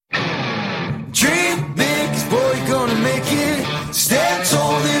Dream big, 'cause boy, you're gonna make it. Stand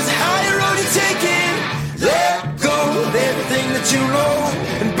tall, there's a higher road you're taking. Let go of everything that you know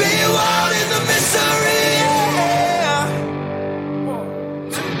and be wild in the mystery.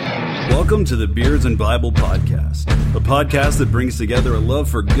 Yeah. Welcome to the Beers and Bible Podcast, a podcast that brings together a love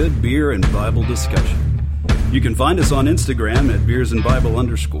for good beer and Bible discussion. You can find us on Instagram at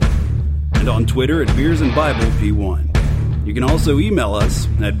beersandbible_, and on Twitter at beersandbiblepone. You can also email us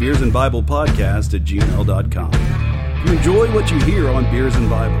at beersandbiblepodcast@gmail.com. If you enjoy what you hear on Beers and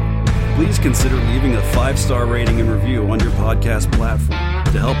Bible, please consider leaving a 5-star rating and review on your podcast platform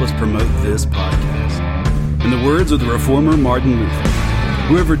to help us promote this podcast. In the words of the reformer Martin Luther,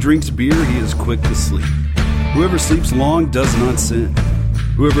 whoever drinks beer, he is quick to sleep. Whoever sleeps long does not sin.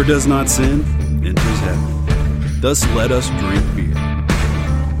 Whoever does not sin enters heaven. Thus let us drink beer.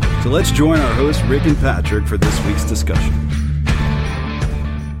 So let's join our hosts Rick and Patrick for this week's discussion.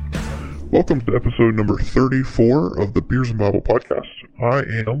 Welcome to episode number 34 of the Beers and Bible Podcast. I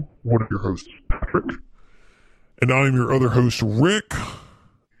am one of your hosts, Patrick. And I am your other host, Rick.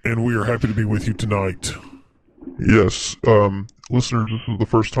 And we are happy to be with you tonight. Yes, listeners, this is the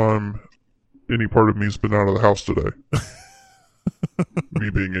first time any part of me has been out of the house today. Me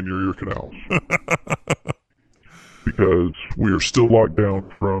being in your ear canals. Because we are still locked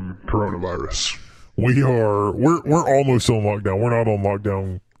down from coronavirus. We're almost on lockdown. We're not on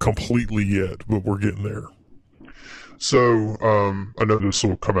lockdown completely yet, but we're getting there. So, I know this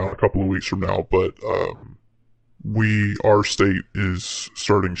will come out a couple of weeks from now, but our state is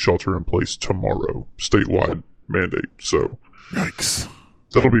starting shelter in place tomorrow, statewide mandate. So, yikes.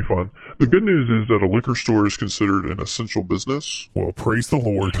 That'll be fun. The good news is that a liquor store is considered an essential business. Well, praise the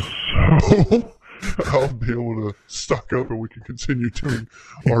Lord. So, I'll be able to stock up and we can continue doing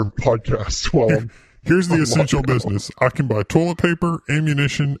our podcast while I'm... Here's the essential business. I can buy toilet paper,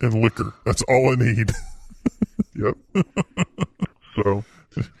 ammunition, and liquor. That's all I need. Yep. So,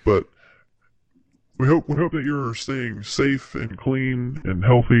 but we hope that you're staying safe and clean and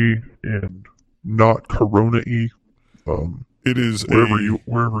healthy and not corona-y. It is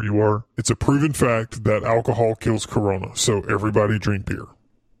wherever you are. It's a proven fact that alcohol kills corona. So everybody drink beer.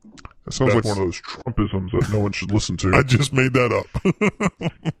 That sounds like one of those Trumpisms that no one should listen to. I just made that up.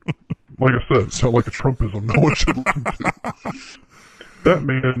 Like I said, it sounds like a Trumpism no one should listen to. That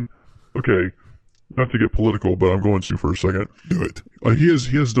man, okay, not to get political, but I'm going to for a second. Do it. He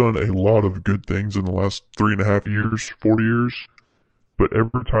has done a lot of good things in the last 3.5 years, 4 years, but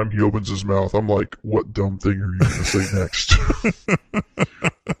every time he opens his mouth, I'm like, what dumb thing are you going to say next?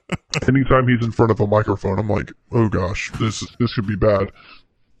 Anytime he's in front of a microphone, I'm like, oh gosh, this could be bad.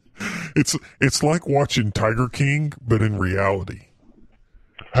 It's like watching Tiger King, but in reality.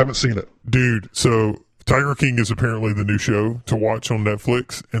 Haven't seen it. Dude, so Tiger King is apparently the new show to watch on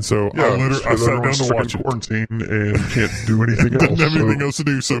Netflix, and so I sat down to watch it. Quarantine and can't do anything else. Didn't have anything else to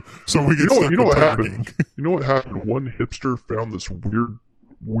do, so we get stuck with Tiger King. You know what happened? One hipster found this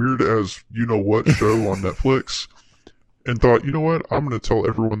weird as you-know-what show on Netflix and thought, you know what, I'm going to tell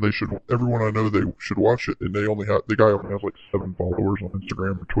everyone I know they should watch it, and the guy only has like 7 followers on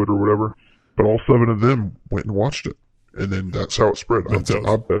Instagram or Twitter or whatever, but all 7 of them went and watched it. And then that's how it spread. I would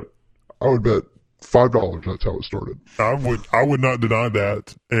bet $5 that's how it started. I would not deny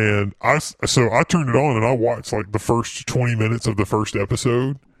that. And I turned it on and I watched like the first 20 minutes of the first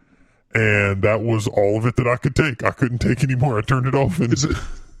episode, and that was all of it that I could take. I couldn't take any more. I turned it off. And is it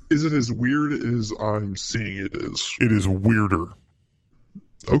as weird as I'm seeing it is? It is weirder.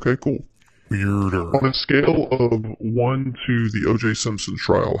 Okay, cool. Weirder. On a scale of 1 to the O.J. Simpson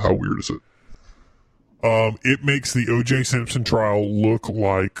trial, how weird is it? It makes the O.J. Simpson trial look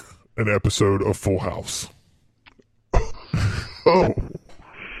like an episode of Full House. Oh.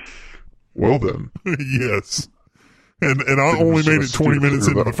 Well then. Yes. And I only made it 20 minutes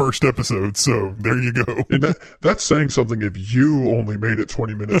into the first episode, so there you go. And that's saying something if you only made it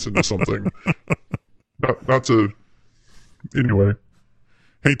 20 minutes into something. not to... Anyway.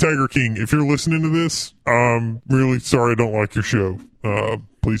 Hey, Tiger King, if you're listening to this, I'm really sorry I don't like your show.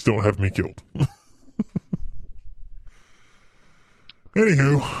 Please don't have me killed.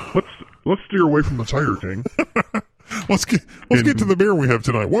 Anywho, let's steer away from the Tiger King. let's get to the beer we have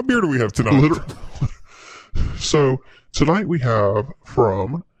tonight. What beer do we have tonight? So tonight we have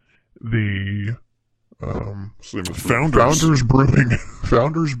from the Founders Brewing.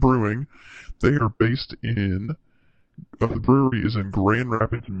 Founders Brewing. They are based in the brewery is in Grand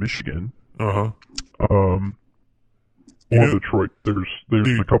Rapids, Michigan. Detroit. There's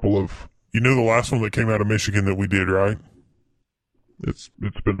a couple of. You know the last one that came out of Michigan that we did, right? It's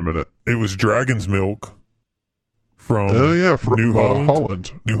been a minute. It was Dragon's Milk from from New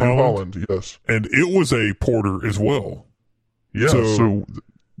Holland. New Holland, yes. And it was a porter as well. Yeah, so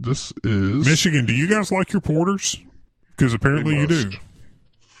this is... Michigan, do you guys like your porters? Because apparently you do.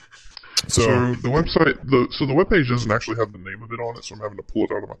 So the website, the webpage doesn't actually have the name of it on it, so I'm having to pull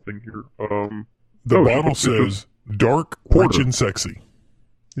it out of my thing here. The bottle says dark, rich, and sexy.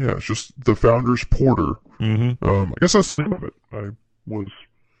 Yeah, it's just the Founders Porter. Mm-hmm. I guess that's the name of it. I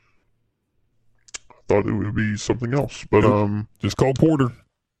thought it would be something else, but just called porter.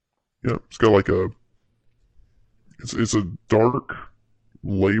 Yeah, it's got like it's a dark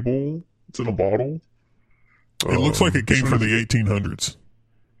label. It's in a bottle. It looks like it came from the 1800s.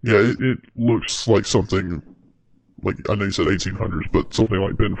 Yeah, it looks like something, like, I know you said 1800s, but something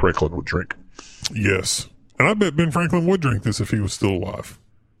like Ben Franklin would drink. Yes. And I bet Ben Franklin would drink this if he was still alive.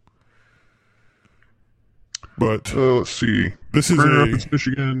 But let's see. This is Grand Rapids,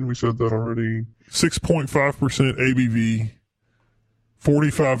 Michigan. We said that already. 6.5% ABV,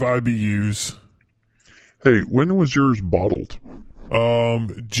 45 IBUs. Hey, when was yours bottled?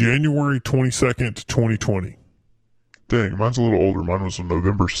 January 22nd, 2020. Dang, mine's a little older. Mine was on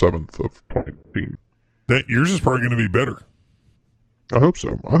November 7th of 2019. Yours is probably going to be better. I hope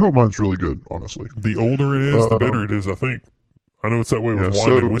so. I hope mine's really good, honestly. The older it is, the better it is, I think. I know it's that way with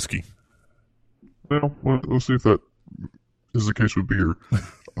wine and whiskey. Well, we'll see if that is the case with beer.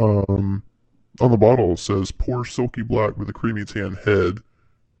 On the bottle, it says, pour silky black with a creamy tan head.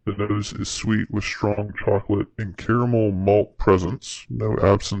 The nose is sweet with strong chocolate and caramel malt presence. No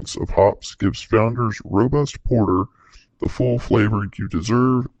absence of hops gives Founders Robust Porter the full flavor you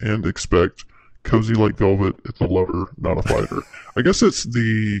deserve and expect. Cozy like velvet, it's a lover, not a fighter. I guess it's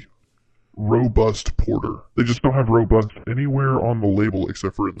the Robust Porter. They just don't have Robust anywhere on the label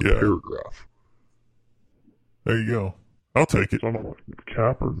except for in the paragraph. There you go. I'll take it. I don't know,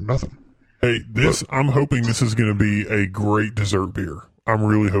 cap or nothing. Hey, I'm hoping this is going to be a great dessert beer. I'm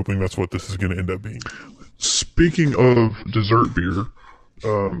really hoping that's what this is going to end up being. Speaking of dessert beer,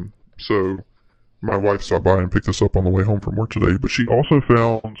 so my wife stopped by and picked this up on the way home from work today, but she also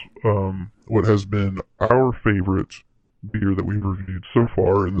found what has been our favorite beer that we've reviewed so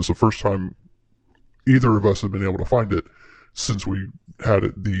far, and this is the first time either of us have been able to find it since we had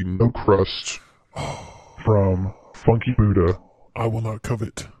it, the No Crust from Funky Buddha. I will not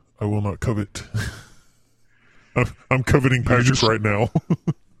covet. I will not covet. I'm coveting Patrick right now.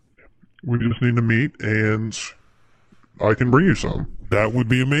 We just need to meet, and I can bring you some. That would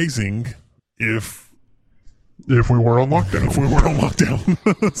be amazing if we were on lockdown. If we were on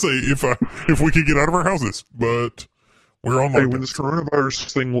lockdown. Say, if we could get out of our houses, but we're on lockdown. Hey, when this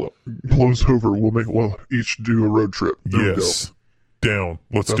coronavirus thing blows over, we'll each do a road trip. There yes. Down.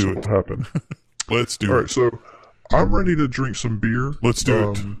 Let's do it. That's what will happen. Let's do it. All right, so I'm ready to drink some beer. Let's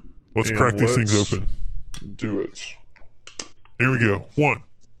do it. Let's crack these things open. Do it. Here we go. 1,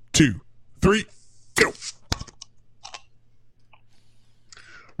 2, 3, go.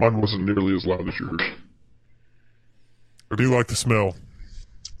 Mine wasn't nearly as loud as yours. I do like the smell.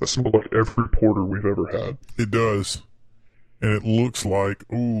 That smells like every porter we've ever had. It does. And it looks like,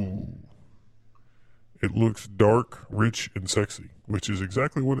 it looks dark, rich, and sexy, which is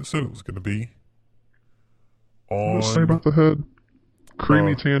exactly what it said it was going to be. What did it say about the head?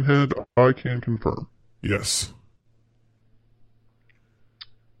 Creamy tan head, I can confirm. Yes.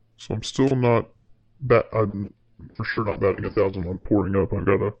 So I'm still not I'm for sure not batting 1,000 on pouring up. I've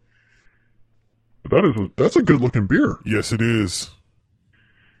got to. That's a good looking beer. Yes, it is.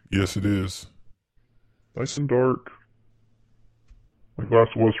 Yes, it is. Nice and dark. My glass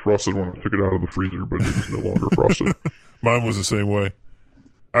was frosted when I took it out of the freezer, but it is no longer frosted. Mine was the same way.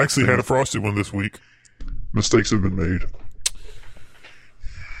 I actually had a frosted one this week. Mistakes have been made.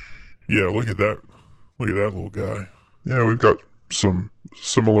 Yeah, look at that. Look at that little guy. Yeah, we've got some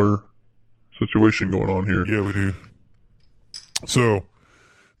similar situation going on here. Yeah, we do. So,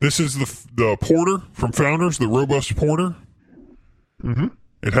 this is the porter from Founders, the Robust Porter. Mm-hmm.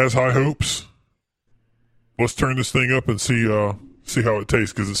 It has high hopes. Let's turn this thing up and see how it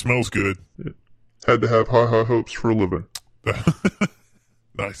tastes, because it smells good. It had to have high hopes for a living.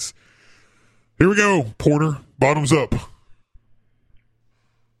 Nice. Here we go, porter. Bottoms up.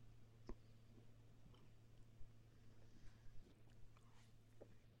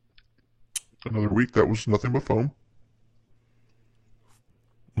 Another week that was nothing but foam.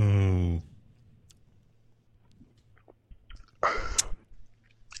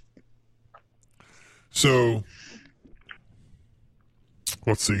 So,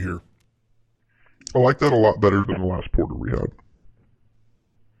 let's see here. I like that a lot better than the last porter we had.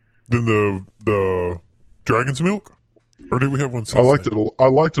 Than the Dragon's Milk? Or did we have one since I liked then? it. I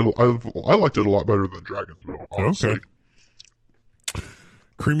liked it. I liked it a lot better than Dragon's Milk. Honestly. Okay.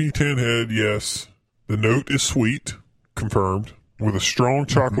 Creamy tan head, yes. The note is sweet, confirmed, with a strong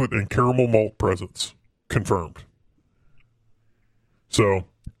chocolate and caramel malt presence, confirmed. So,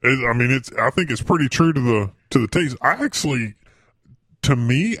 I think it's pretty true to the taste. To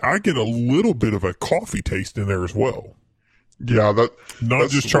me, I get a little bit of a coffee taste in there as well. Yeah, Not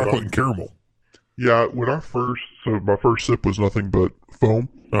just chocolate and caramel. Yeah, my first sip was nothing but foam.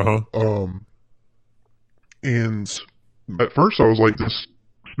 And at first I was like, this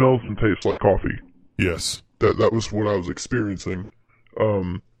smells and tastes like coffee. Yes. That was what I was experiencing.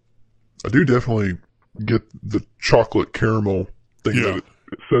 I do definitely get the chocolate caramel thing that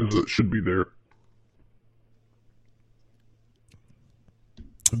it says it should be there.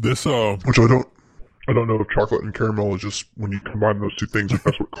 This Which I don't know if chocolate and caramel is just when you combine those two things, if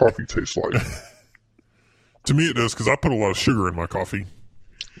that's what coffee tastes like. To me it does, because I put a lot of sugar in my coffee.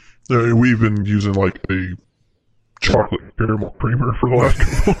 Yeah, we've been using like a chocolate caramel creamer for the last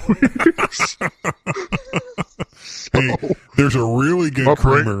couple of weeks. Hey, there's a really good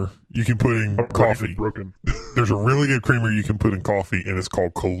creamer you can put in coffee. Broken. There's a really good creamer you can put in coffee, and it's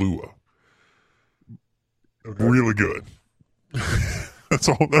called Kahlua. Okay. Really good. That's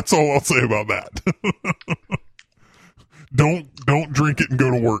all I'll say about that. Don't drink it and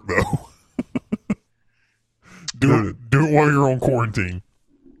go to work though. Do it while you're on quarantine.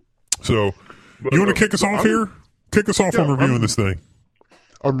 So, you want to kick us off here? Kick us off on reviewing this thing.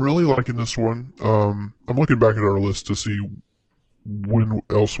 I'm really liking this one. I'm looking back at our list to see when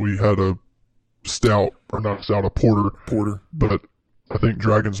else we had a stout, or not stout, a porter. But I think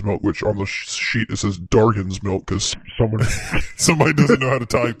Dragon's Milk, which on the sheet it says Dargan's Milk, because somebody doesn't know how to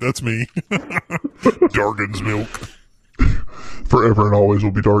type. That's me. Dargan's Milk. Forever and always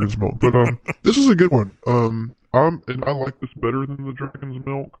will be Dargan's Milk. But this is a good one. And I like this better than the Dragon's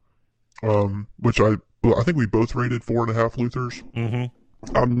Milk. Which I think we both rated 4.5 Luthers.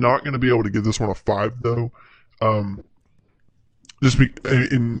 Mm-hmm. I'm not going to be able to give this one a 5 though.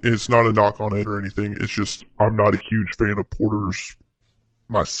 It's not a knock on it or anything. It's just I'm not a huge fan of porters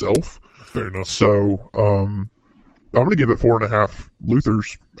myself. Fair enough. So I'm going to give it 4.5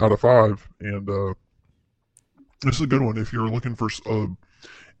 Luthers out of 5, and this is a good one if you're looking for.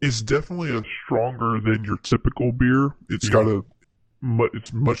 It's definitely a stronger than your typical beer. It's got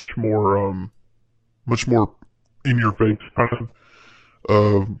it's much more in your face kind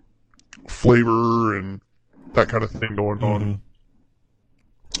of flavor and that kind of thing going on.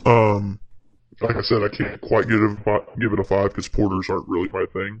 Like I said, I can't quite give it a 5 because porters aren't really my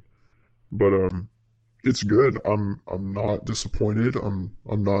thing, but it's good. I'm not disappointed. I'm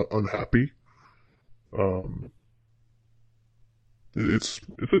not unhappy. It's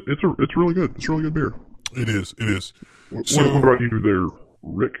really good. It's a really good beer. It is. What about you there,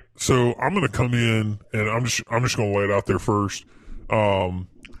 Rick? So I'm going to come in and I'm just going to lay it out there first. I'm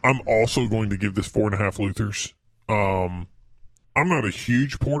also going to give this 4.5 Luthers. I'm not a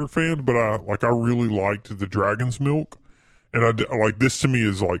huge porter fan, but I really liked the Dragon's Milk, and this to me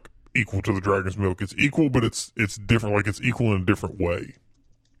is like equal to the Dragon's Milk. It's equal, but it's different. Like it's equal in a different way,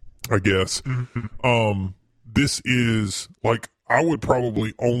 I guess. Mm-hmm. This is like I would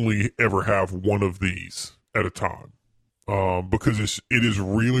probably only ever have one of these at a time, because it is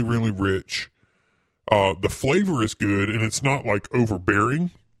really, really rich. The flavor is good, and it's not like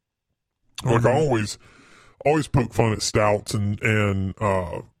overbearing. Like I always poke fun at stouts and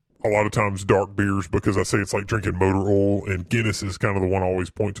a lot of times dark beers because I say it's like drinking motor oil, and Guinness is kind of the one I always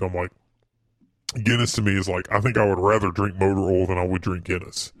point to. I'm like, Guinness to me is like, I think I would rather drink motor oil than I would drink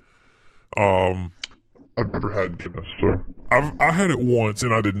Guinness. I've never had Guinness, so I had it once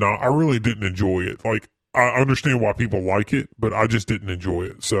and I really didn't enjoy it. Like I understand why people like it, but I just didn't enjoy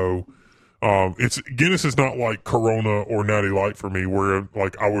it. So Guinness is not like Corona or Natty Light for me, where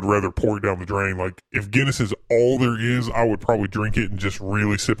like I would rather pour it down the drain. Like if Guinness is all there is, I would probably drink it and just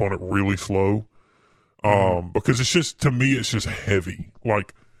really sip on it really slow. Because it's just, to me, it's just heavy.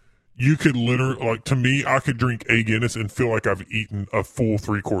 Like you could literally, like to me, I could drink a Guinness and feel like I've eaten a full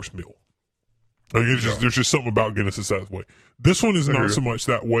 3-course meal. Like there's just something about Guinness that's that way. This one is not so much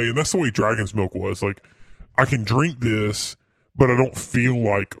that way, and that's the way Dragon's Milk was. Like I can drink this, but I don't feel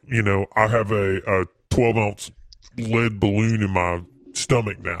like, I have a 12-ounce lead balloon in my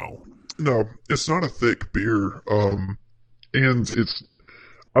stomach now. No, it's not a thick beer. And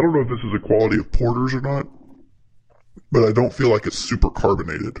I don't know if this is a quality of porters or not, but I don't feel like it's super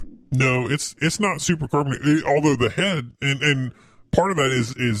carbonated. No, it's not super carbonated, although the head, and part of that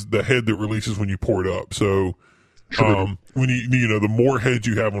is the head that releases when you pour it up. So, when the more heads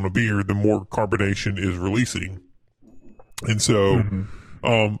you have on a beer, the more carbonation is releasing. And so,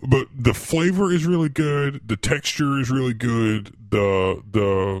 but the flavor is really good. The texture is really good.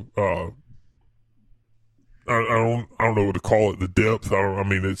 I don't know what to call it. The depth.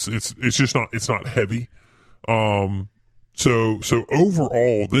 It's just not, it's not heavy. So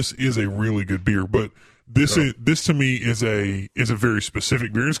overall, this is a really good beer, but this to me is a very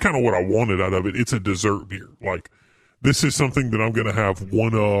specific beer. It's kind of what I wanted out of it. It's a dessert beer. Like, this is something that I'm going to have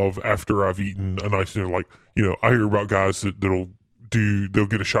one of after I've eaten a nice dinner. Like, I hear about guys they'll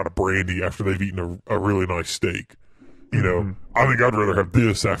get a shot of brandy after they've eaten a really nice steak. I think I'd rather have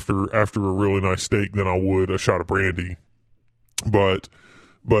this after a really nice steak than I would a shot of brandy. But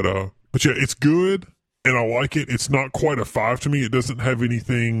yeah, it's good and I like it. It's not quite a 5 to me. It doesn't have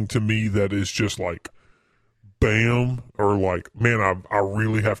anything to me that is just like bam, or like, man, I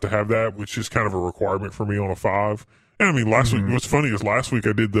really have to have that, which is kind of a requirement for me on a 5. And I mean, last week, what's funny is last week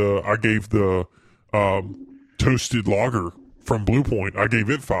I gave the toasted lager from Blue Point, I gave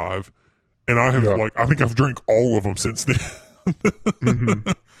it 5. And I have I think I've drank all of them since then.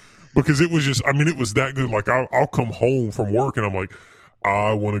 Because it was just, it was that good. Like, I'll come home from work and I'm like,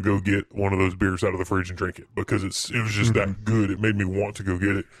 I want to go get one of those beers out of the fridge and drink it, because it was just that good. It made me want to go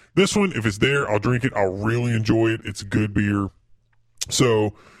get it. This one, if it's there, I'll drink it. I'll really enjoy it. It's a good beer.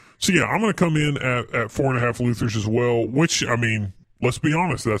 So yeah, I'm going to come in at 4.5 Luthers as well, which, let's be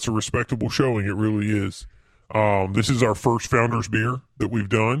honest, that's a respectable showing. It really is. This is our first Founders beer that we've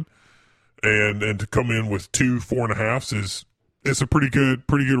done. And to come in with 2 4.5s it's a pretty good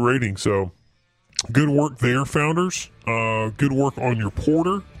rating. So good work there, Founders. Good work on your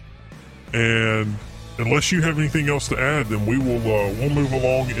porter. And unless you have anything else to add, then we'll move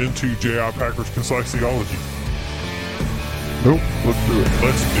along into J.I. Packer's Concise Theology. Nope, let's do it.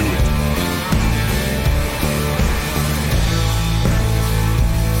 Let's do it.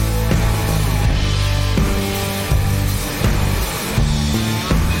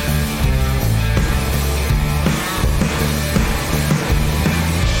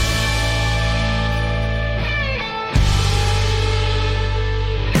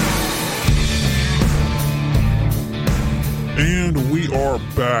 And we are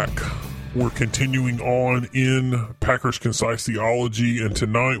back. We're continuing on in Packer's Concise Theology, and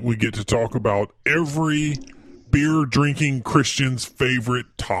tonight we get to talk about every beer-drinking Christian's favorite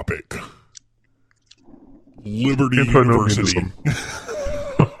topic. Liberty University.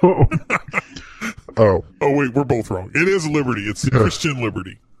 Oh, wait, we're both wrong. It is liberty. It's Christian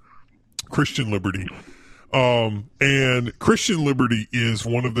liberty. Christian liberty. And Christian liberty is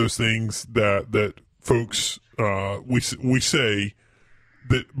one of those things that folks, we say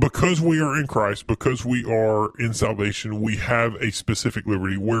that because we are in Christ, because we are in salvation, we have a specific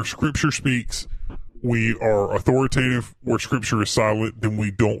liberty. Where Scripture speaks, we are authoritative. Where Scripture is silent, then we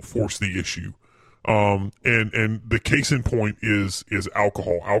don't force the issue. And the case in point is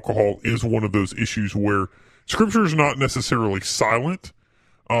alcohol. Alcohol is one of those issues where Scripture is not necessarily silent,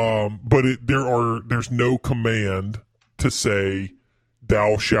 but there's no command to say,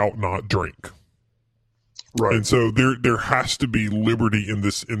 "Thou shalt not drink." right. And so there has to be liberty in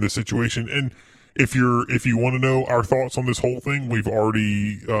this situation. And if you want to know our thoughts on this whole thing, we've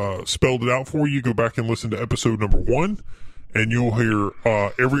already spelled it out for you. Go back and listen to episode number 1, and you'll hear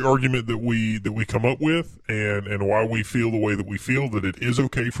every argument that we come up with, and why we feel the way that we feel, that it is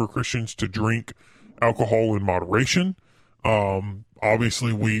okay for Christians to drink alcohol in moderation.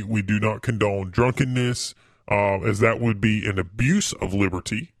 Obviously, we do not condone drunkenness, as that would be an abuse of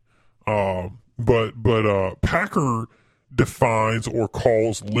liberty. But Packer defines or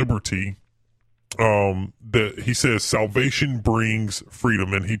calls liberty, that he says salvation brings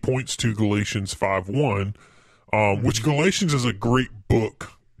freedom, and he points to Galatians 5:1, which Galatians is a great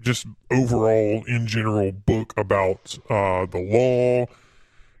book, just overall in general book about the law,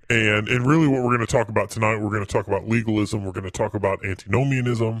 and really what we're going to talk about tonight. We're going to talk about legalism. We're going to talk about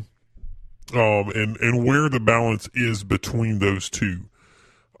antinomianism, and where the balance is between those two.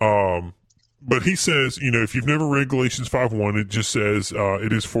 But he says, if you've never read Galatians 5:1, it just says,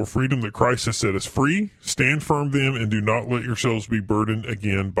 it is for freedom that Christ has set us free. Stand firm then, and do not let yourselves be burdened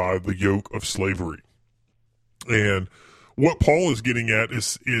again by the yoke of slavery. And what Paul is getting at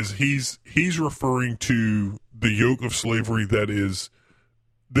is he's referring to the yoke of slavery that is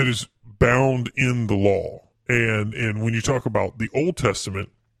bound in the law. And when you talk about the Old Testament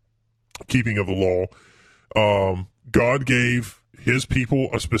keeping of the law, God gave his people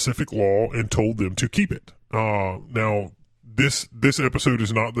a specific law and told them to keep it. Now, this episode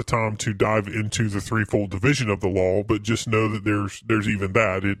is not the time to dive into the threefold division of the law, but just know that there's even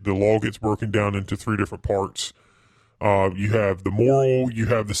that. The law gets broken down into 3 different parts. You have the moral, you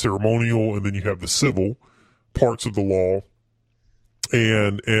have the ceremonial, and then you have the civil parts of the law.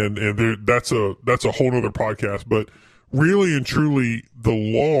 and that's a whole other podcast. But really and truly, the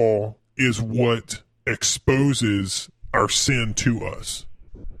law is what exposes our sin to us.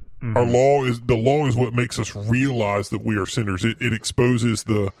 Mm-hmm. The law is what makes us realize that we are sinners. It exposes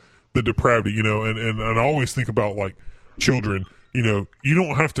the depravity, and I always think about like children. You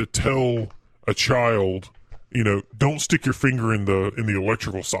don't have to tell a child, don't stick your finger in the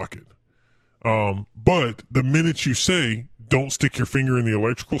electrical socket. But the minute you say, don't stick your finger in the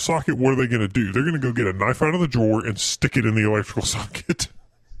electrical socket, what are they going to do? They're going to go get a knife out of the drawer and stick it in the electrical socket.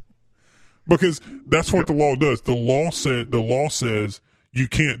 Because that's what the law does. The law says you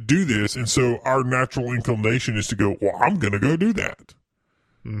can't do this. And so our natural inclination is to go, well, I'm going to go do that.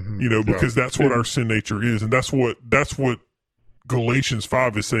 Mm-hmm. Because that's what our sin nature is. And that's what Galatians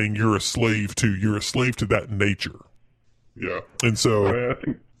 5 is saying you're a slave to. You're a slave to that nature. Yeah. And so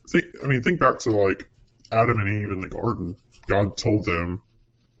think back to like Adam and Eve in the garden. God told them,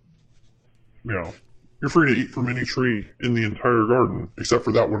 you're free to eat from any tree in the entire garden except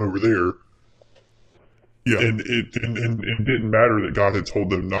for that one over there. Yeah. And it didn't matter that God had told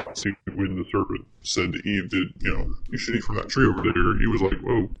them not to when the serpent said to Eve, you should eat from that tree over there. He was like,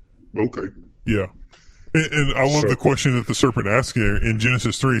 whoa, okay. Yeah. And I love the question that the serpent asked in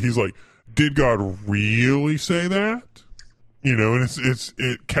Genesis 3. He's like, did God really say that? And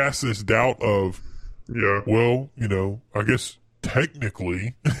it casts this doubt of, well, I guess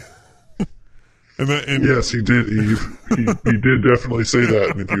technically. and yes, he did, Eve. He did definitely say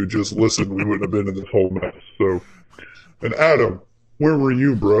that. And if you had just listened, we wouldn't have been in this whole mess. So, and Adam, where were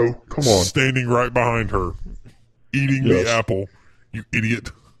you, bro? Come on. Standing right behind her, eating the apple, you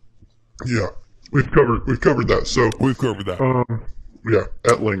idiot. Yeah. We've covered that. So we've covered that.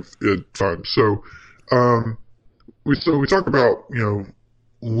 At length at times. So, we talk about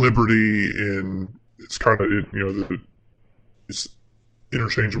liberty, and it's kind of it's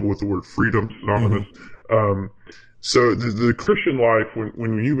interchangeable with the word freedom, synonymous. Mm-hmm. So the Christian life,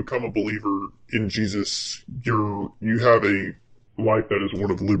 when you become a believer in Jesus, you have a life that is one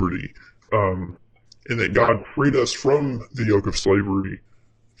of liberty, and that God freed us from the yoke of slavery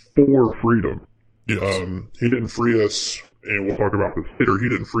for freedom. Yes. He didn't free us, and we'll talk about this later. He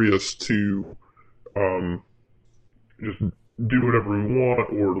didn't free us to just do whatever we want,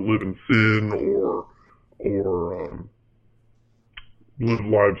 or to live in sin, or live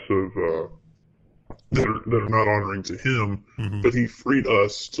lives of that are not honoring to Him. Mm-hmm. But He freed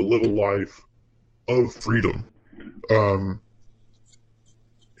us to live a life of freedom, and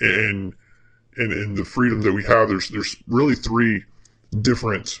the freedom that we have. There's really three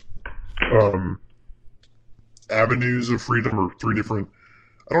different avenues of freedom, or three different,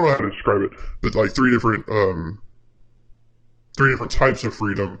 I don't know how to describe it, but like three different types of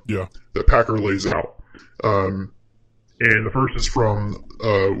freedom that Packer lays out. And the first is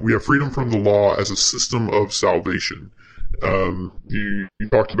we have freedom from the law as a system of salvation. You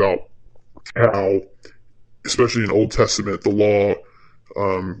talked about how, especially in Old Testament, the law,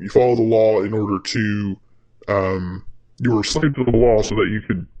 you follow the law in order to, you were a slave to the law so that you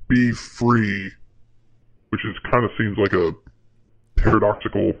could be free, which kind of seems like a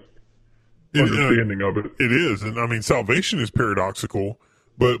paradoxical understanding of it. It is. And I mean, salvation is paradoxical,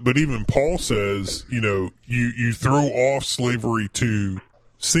 but even Paul says, you throw off slavery to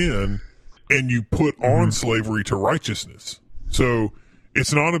sin and you put on slavery to righteousness. So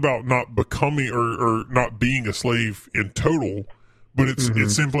it's not about not becoming or not being a slave in total, but it's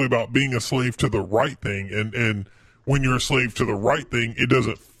simply about being a slave to the right thing. And when you're a slave to the right thing, it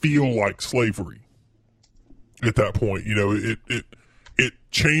doesn't feel like slavery at that point. It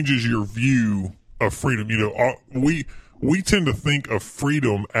changes your view of freedom. We tend to think of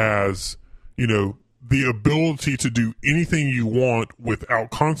freedom as, the ability to do anything you want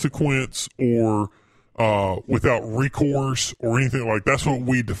without consequence or without recourse or anything like that. That's what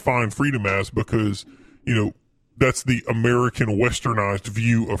we define freedom as, because, that's the American westernized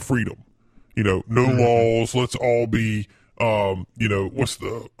view of freedom. No laws. Let's all be, what's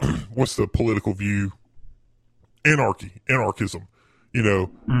the political view? Anarchism.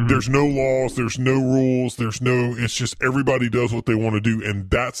 There's no laws, there's no rules, it's just everybody does what they want to do, and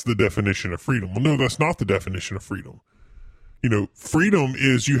that's the definition of freedom. Well, no, that's not the definition of freedom. Freedom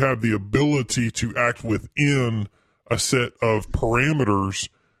is you have the ability to act within a set of parameters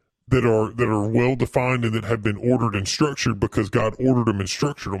that are well defined and that have been ordered and structured because God ordered them and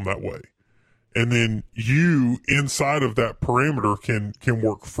structured them that way. And then you, inside of that parameter, can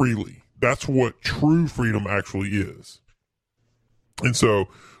work freely. That's what true freedom actually is. And so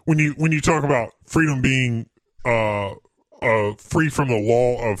when you talk about freedom being free from the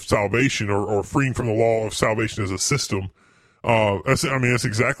law of salvation or freeing from the law of salvation as a system, That's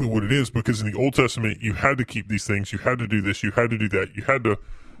exactly what it is, because in the Old Testament, you had to keep these things, you had to do this, you had to do that, you had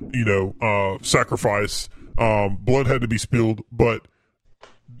to, sacrifice, blood had to be spilled. But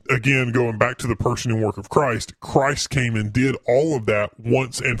again, going back to the person and work of Christ, Christ came and did all of that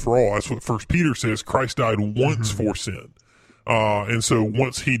once and for all. That's what First Peter says. Christ died once for sin. And so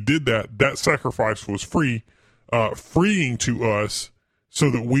once he did that, that sacrifice was freeing to us so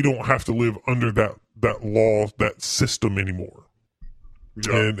that we don't have to live under that law, that system anymore.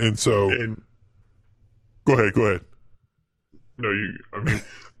 Yeah. And so go ahead. No,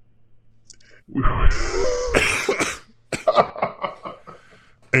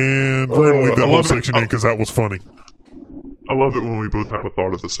 and we're going to leave that whole section in because that was funny. I love it when we both have a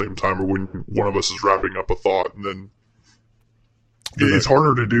thought at the same time, or when one of us is wrapping up a thought, and then it's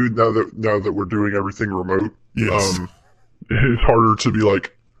harder to do now that we're doing everything remote. Yes. It's harder to be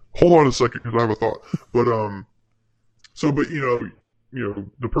like, hold on a second, because I have a thought. But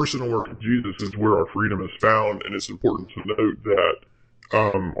the personal work of Jesus is where our freedom is found, and it's important to note that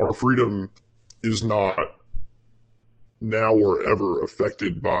our freedom is not now or ever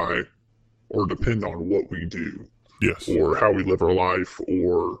affected by or depend on what we do. Yes. Or how we live our life,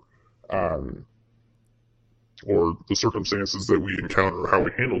 or the circumstances that we encounter, how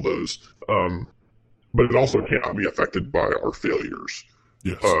we handle those. But it also cannot be affected by our failures.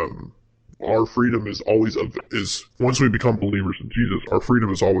 Yes. Our freedom is always once we become believers in Jesus, our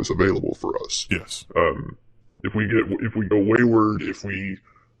freedom is always available for us. Yes. If we go wayward, if we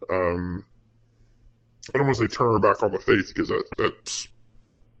I don't want to say turn our back on the faith, because that's.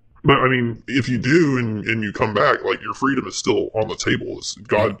 But I mean, if you do and you come back, like, your freedom is still on the table.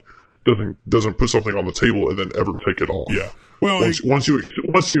 God doesn't put something on the table and then ever take it off. Yeah. Well, once you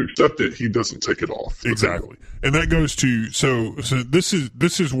accept it, he doesn't take it off. Exactly. And that goes to so this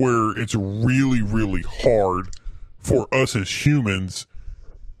is where it's really, really hard for us as humans.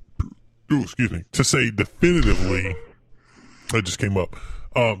 To say definitively. That just came up.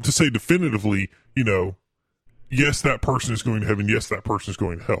 To say definitively, yes, that person is going to heaven. Yes, that person is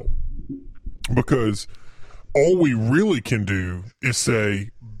going to hell. Because all we really can do is say,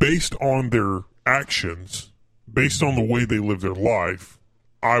 based on their actions, based on the way they live their life,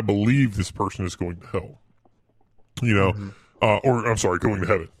 I believe this person is going to hell. Or I'm sorry, going to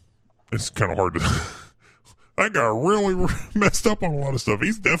heaven. It's kind of hard to. That guy really messed up on a lot of stuff.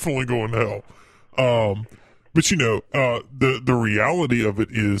 He's definitely going to hell. But the reality of it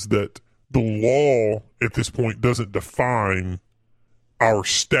is that the law at this point doesn't define our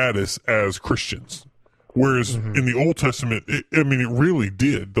status as Christians. Whereas in the Old Testament, it really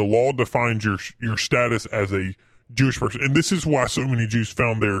did. The law defined your status as a Jewish person. And this is why so many Jews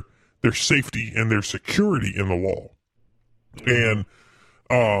found their safety and their security in the law. And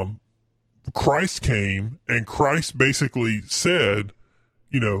Christ came, and Christ basically said,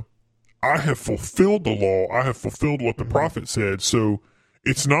 I have fulfilled the law. I have fulfilled what the prophet said. So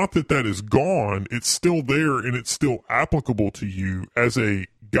it's not that is gone. It's still there, and it's still applicable to you as a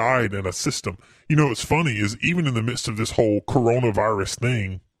guide and a system. What's funny is, even in the midst of this whole coronavirus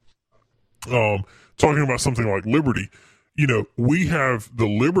thing, talking about something like liberty, we have the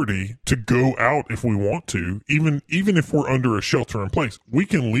liberty to go out if we want to, even if we're under a shelter in place. We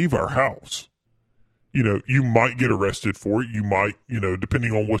can leave our house. You might get arrested for it. You might,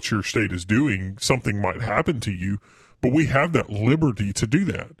 depending on what your state is doing, something might happen to you, but we have that liberty to do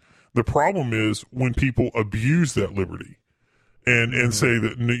that. The problem is when people abuse that liberty and say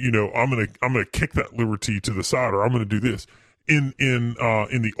that, I'm going to kick that liberty to the side, or I'm going to do this. In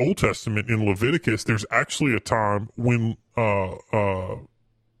the Old Testament, in Leviticus, there's actually a time when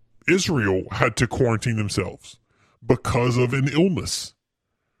Israel had to quarantine themselves because of an illness.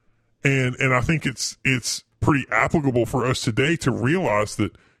 And I think it's pretty applicable for us today to realize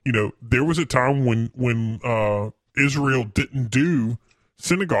that, there was a time when Israel didn't do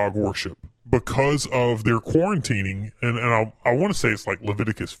synagogue worship because of their quarantining. And I want to say it's like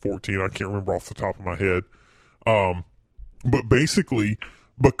Leviticus 14. I can't remember off the top of my head. But basically,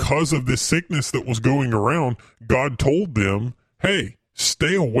 because of this sickness that was going around, God told them, hey,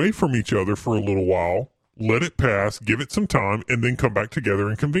 stay away from each other for a little while, let it pass, give it some time, and then come back together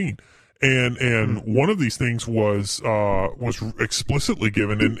and convene. And one of these things was explicitly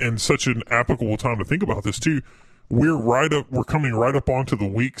given, and such an applicable time to think about this too. We're coming right up onto the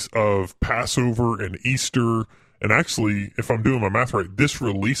weeks of Passover and Easter. And actually, if I'm doing my math right, this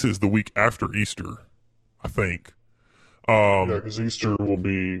releases the week after Easter, I think. Because Easter will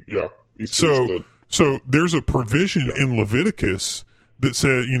be, So there's a provision in Leviticus that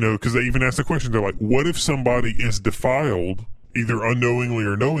said, because they even asked the question, they're like, what if somebody is defiled, either unknowingly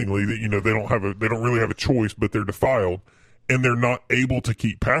or knowingly, that, they don't really have a choice, but they're defiled, and they're not able to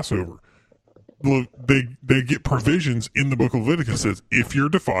keep Passover. Look, they get provisions in the book of Leviticus that says if you're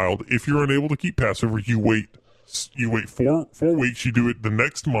defiled, if you're unable to keep Passover, you wait 4 weeks, you do it the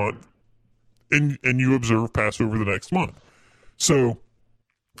next month, and you observe Passover the next month. So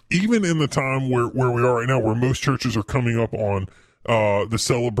even in the time where we are right now, where most churches are coming up on the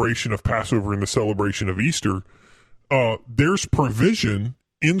celebration of Passover and the celebration of Easter, there's provision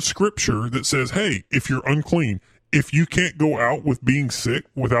in Scripture that says, hey, if you're unclean, if you can't go out without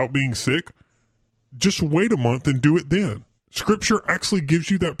being sick, just wait a month and do it then. Scripture actually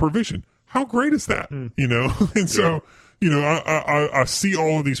gives you that provision. How great is that? You know? And so, you know, I see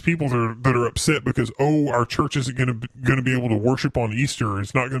all of these people that are upset because, our church isn't going to be able to worship on Easter.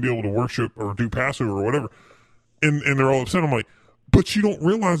 It's not going to be able to worship or do Passover or whatever. And they're all upset. I'm like, but you don't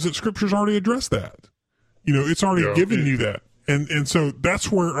realize that Scripture's already addressed that. You know, it's already given you that. And so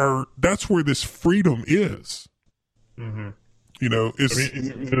that's where this freedom is. Mm-hmm. You know, it's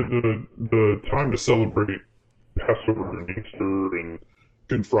the time to celebrate Passover and Easter and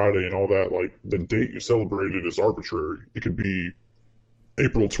Good Friday and all that, like the date you celebrate it is arbitrary. It could be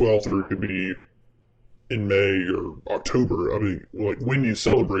April 12th or it could be in May or October. I mean, like when you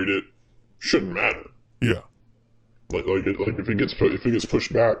celebrate it shouldn't matter. Yeah. Like if it gets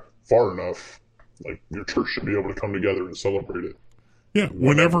pushed back far enough, like your church should be able to come together and celebrate it. Yeah,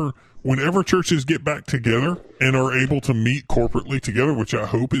 whenever churches get back together and are able to meet corporately together, which I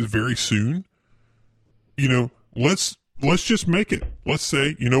hope is very soon, you know, let's just make it. Let's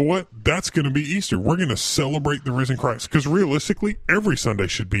say, you know what? That's going to be Easter. We're going to celebrate the risen Christ. Because realistically, every Sunday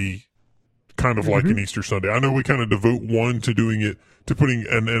should be kind of like an Easter Sunday. I know we kind of devote one to doing it, to putting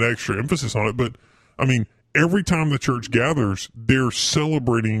an extra emphasis on it, but I mean, every time the church gathers, they're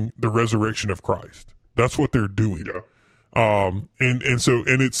celebrating the resurrection of Christ. That's what they're doing. Yeah. And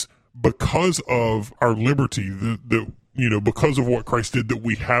it's because of our liberty, because of what Christ did, that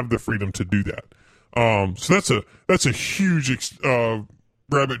we have the freedom to do that. So that's a huge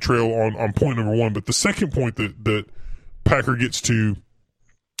rabbit trail on point number one. But the second point that Packer gets to,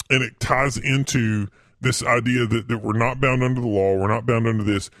 and it ties into this idea that we're not bound under the law, we're not bound under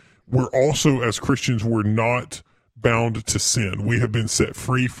this. We're also, as Christians, we're not bound to sin. We have been set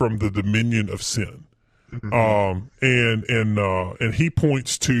free from the dominion of sin. And he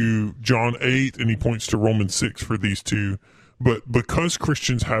points to John 8 and he points to Romans 6 for these two. But because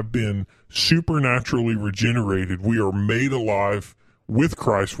Christians have been supernaturally regenerated, we are made alive with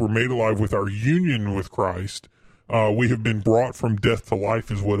Christ. We're made alive with our union with Christ. We have been brought from death to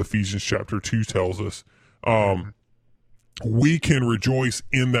life is what Ephesians chapter 2 tells us. We can rejoice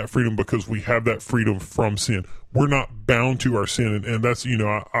in that freedom because we have that freedom from sin. We're not bound to our sin. And that's,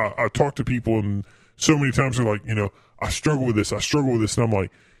 I talk to people and so many times they're like, I struggle with this. And I'm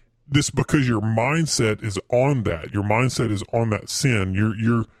like, this because your mindset is on that. Your mindset is on that sin.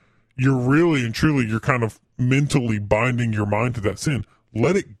 You're really and truly, you're kind of mentally binding your mind to that sin.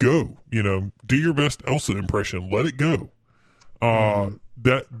 Let it go. Do your best Elsa impression. Let it go.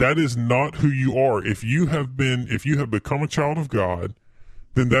 That is not who you are. If you have become a child of God,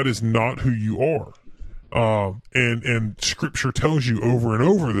 then that is not who you are. And Scripture tells you over and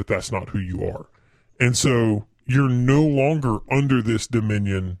over that that's not who you are. And so you're no longer under this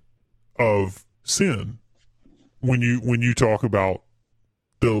dominion of sin when you talk about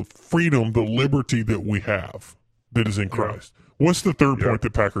the freedom, the liberty that we have that is in Christ. What's the third point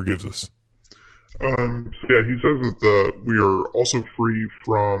that Packer gives us? He says that we are also free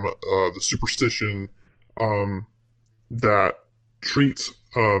from the superstition that treats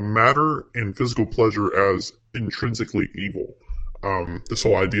matter and physical pleasure as intrinsically evil. This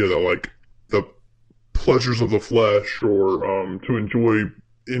whole idea that like the pleasures of the flesh or to enjoy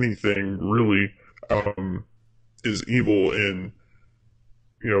anything really is evil, and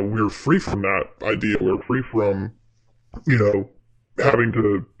we're free from that idea. We're free from having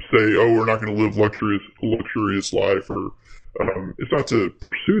to say, we're not going to live luxurious life, or it's not to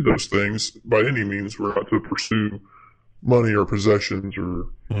pursue those things by any means. We're not to pursue money or possessions or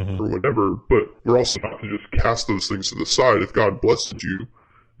whatever, but we're also not to just cast those things to the side. If God blesses you,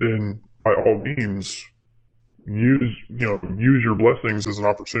 then by all means use your blessings as an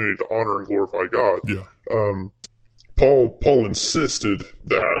opportunity to honor and glorify God. Yeah. Paul insisted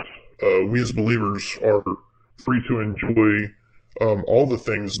that we as believers are free to enjoy all the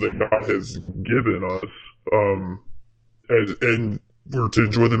things that God has given us, and we're to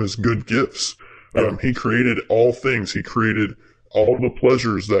enjoy them as good gifts. He created all things. He created all the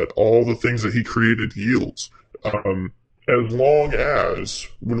pleasures that all the things that he created yields. As long as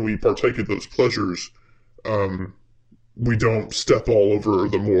when we partake of those pleasures, we don't step all over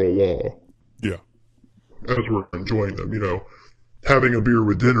the moral law. Yeah. as we're enjoying them. Having a beer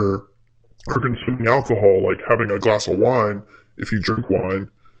with dinner or consuming alcohol, like having a glass of wine. If you drink wine,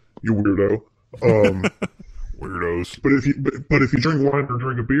 you weirdo. Weirdos. But if you drink wine or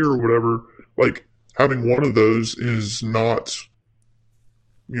drink a beer or whatever, like having one of those is not,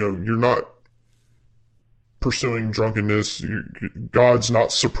 you're not pursuing drunkenness. God's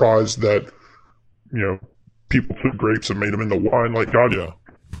not surprised that, people took grapes and made them into wine. Like God,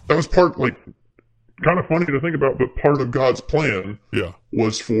 that was part, like, kind of funny to think about, but part of God's plan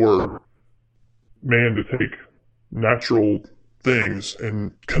was for man to take natural things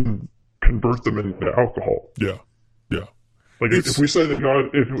and convert them into alcohol. Yeah. Like if we say that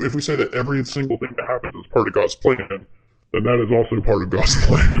God, if we say that every single thing that happens is part of God's plan, then that is also part of God's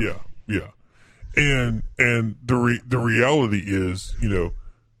plan. Yeah. And the reality is,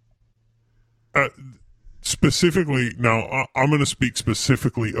 specifically now, I'm going to speak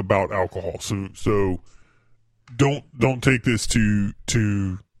specifically about alcohol. So don't take this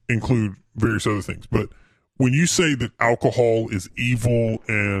to include various other things. But when you say that alcohol is evil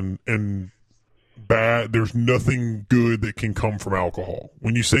and bad, there's nothing good that can come from alcohol.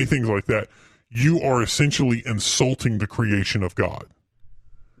 When you say things like that, you are essentially insulting the creation of God.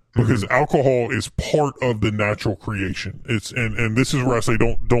 Because alcohol is part of the natural creation. And this is where I say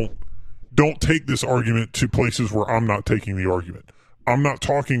don't take this argument to places where I'm not taking the argument. I'm not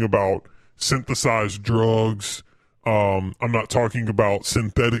talking about synthesized drugs. I'm not talking about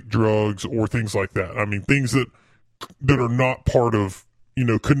synthetic drugs or things like that. I mean, things that are not part of,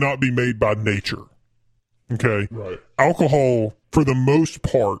 could not be made by nature. Okay. Right. Alcohol, for the most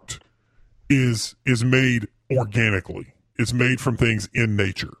part, is made organically. It's made from things in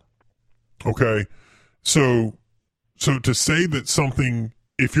nature. Okay. So to say that something,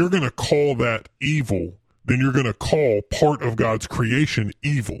 if you're going to call that evil, then you're going to call part of God's creation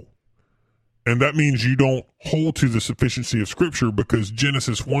evil. And that means you don't hold to the sufficiency of Scripture, because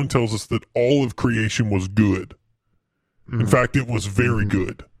Genesis 1 tells us that all of creation was good. In fact, it was very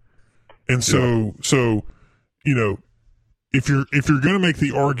good. And so if you're going to make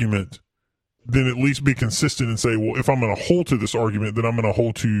the argument, then at least be consistent and say, well, if I'm going to hold to this argument, then I'm going to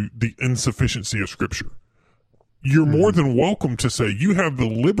hold to the insufficiency of Scripture. You're more than welcome to say, you have the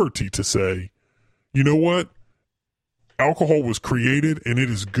liberty to say, you know what? Alcohol was created and it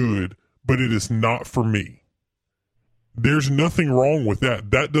is good, but it is not for me. There's nothing wrong with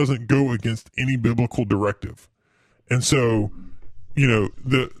that. That doesn't go against any biblical directive. And so,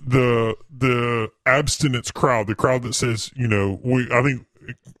 the abstinence crowd, the crowd that says, I think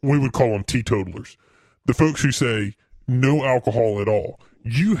we would call them teetotalers. The folks who say no alcohol at all.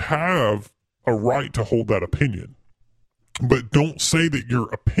 You have a right to hold that opinion, but don't say that your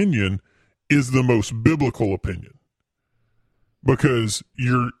opinion is the most biblical opinion, because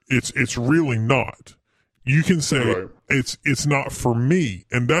it's really not. You can say it's not for me,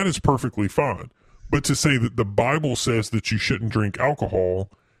 and that is perfectly fine. But to say that the Bible says that you shouldn't drink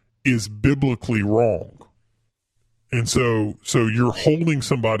alcohol is biblically wrong. And so you're holding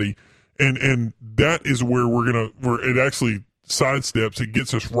somebody, and that is where where it actually sidesteps. It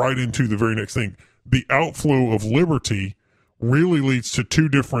gets us right into the very next thing. The outflow of liberty really leads to two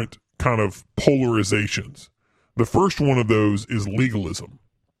different kind of polarizations. The first one of those is legalism.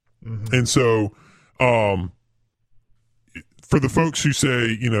 And so, for the folks who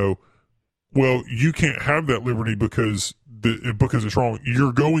say, well, you can't have that liberty because it's wrong,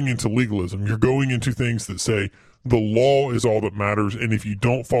 you're going into legalism. You're going into things that say the law is all that matters, and if you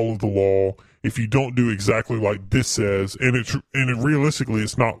don't follow the law, if you don't do exactly like this says, realistically,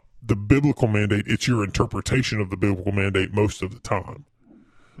 it's not the biblical mandate, it's your interpretation of the biblical mandate most of the time.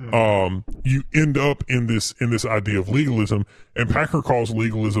 You end up in this idea of legalism, and Packer calls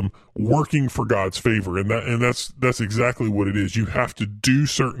legalism working for God's favor, and that's exactly what it is. You have to do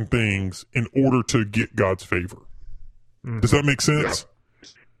certain things in order to get God's favor. Does that make sense?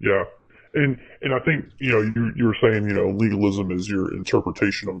 Yeah. And I think, you were saying, legalism is your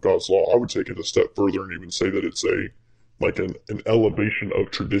interpretation of God's law. I would take it a step further and even say that it's an elevation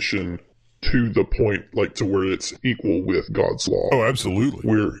of tradition to the point, like, to where it's equal with God's law. Oh, absolutely.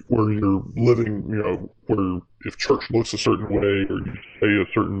 Where you're living, where if church looks a certain way, or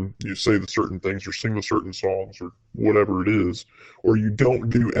you say the certain things, or sing the certain songs, or whatever it is, or you don't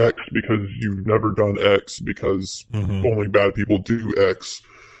do X because you've never done X, because only bad people do X,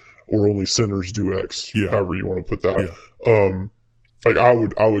 or only sinners do X, however you want to put that. Like I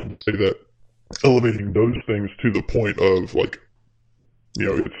would say that elevating those things to the point of, like,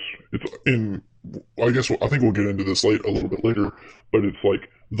 it's in, I think we'll get into this a little bit later, but it's like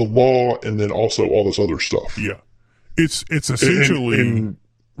the law and then also all this other stuff. Yeah. It's essentially,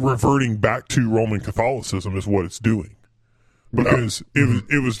 reverting back to Roman Catholicism is what it's doing. Because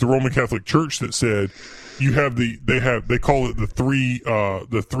it was the Roman Catholic Church that said you have they call it the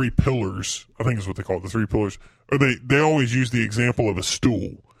three pillars. I think is what they call it, the three pillars. Or they always use the example of a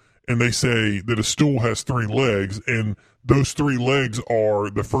stool, and they say that a stool has three legs, and those three legs are,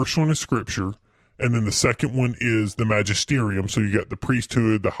 the first one is Scripture, and then the second one is the magisterium. So you got the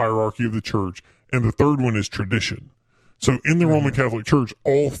priesthood, the hierarchy of the church, and the third one is tradition. So in the Roman Catholic Church,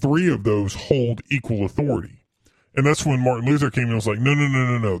 all three of those hold equal authority. And that's when Martin Luther came in and was like,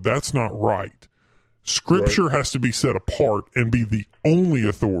 no, that's not right. Scripture has to be set apart and be the only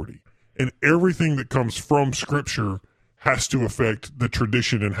authority. And everything that comes from Scripture has to affect the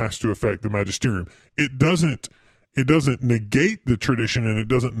tradition and has to affect the magisterium. It doesn't negate the tradition and it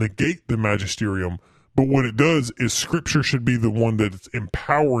doesn't negate the magisterium. But what it does is Scripture should be the one that's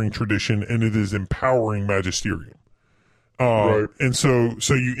empowering tradition, and it is empowering magisterium. And so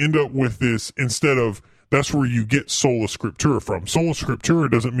you end up with this, instead of, that's where you get sola scriptura from. Sola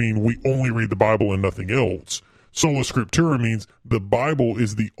scriptura doesn't mean we only read the Bible and nothing else. Sola scriptura means the Bible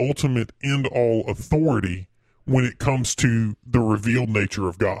is the ultimate end-all authority when it comes to the revealed nature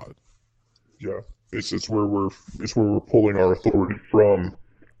of God. Yeah, it's where we're pulling our authority from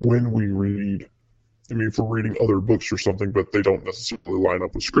when we read. I mean, if we're reading other books or something, but they don't necessarily line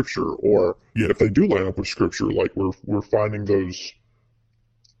up with Scripture, or if they do line up with Scripture, like we're finding those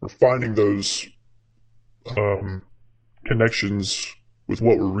connections with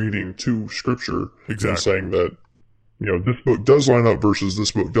what we're reading to Scripture. Exactly. And saying that, this book does line up versus this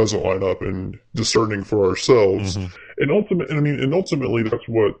book doesn't line up, and discerning for ourselves. And ultimately that's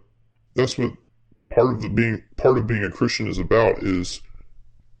what part of being a Christian is about, is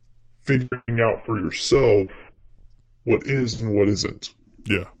figuring out for yourself what is and what isn't.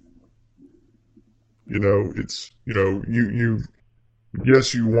 Yeah. It's,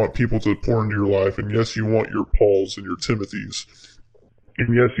 yes, you want people to pour into your life, and yes, you want your Pauls and your Timothys,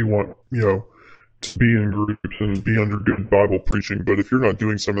 and yes, you want, to be in groups and be under good Bible preaching, but if you're not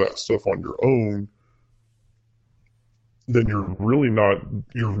doing some of that stuff on your own, then you're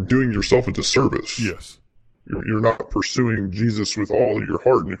doing yourself a disservice. Yes. You're not pursuing Jesus with all of your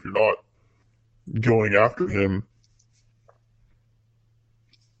heart, and if you're not going after him,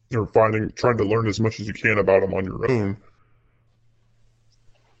 or trying to learn as much as you can about him on your own,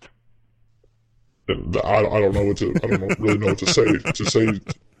 I don't really know what to say.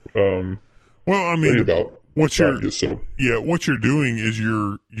 Well, I mean, about what you're doing is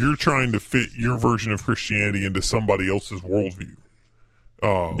you're trying to fit your version of Christianity into somebody else's worldview.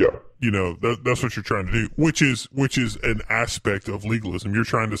 That's what you're trying to do, which is an aspect of legalism. You're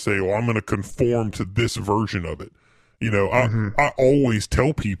trying to say, well, I'm going to conform to this version of it. I always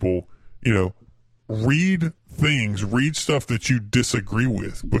tell people, read stuff that you disagree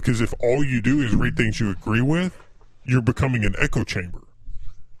with, because if all you do is read things you agree with, you're becoming an echo chamber.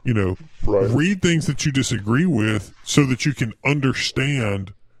 Read things that you disagree with so that you can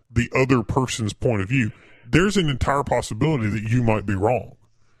understand the other person's point of view. There's an entire possibility that you might be wrong.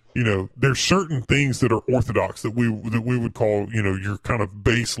 There's certain things that are orthodox that we would call, your kind of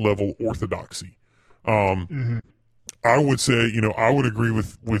base level orthodoxy. I would say, I would agree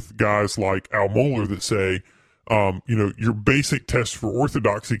with guys like Al Mohler that say, your basic test for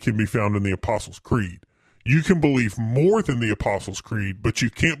orthodoxy can be found in the Apostles' Creed. You can believe more than the Apostles' Creed, but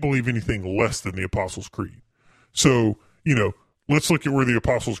you can't believe anything less than the Apostles' Creed. So, let's look at where the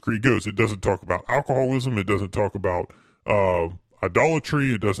Apostles' Creed goes. It doesn't talk about alcoholism. It doesn't talk about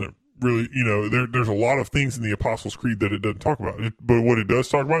idolatry. It doesn't really, there's a lot of things in the Apostles' Creed that it doesn't talk about. But what it does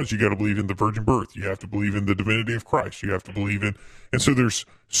talk about is you got to believe in the virgin birth. You have to believe in the divinity of Christ. You have to believe in, and so there's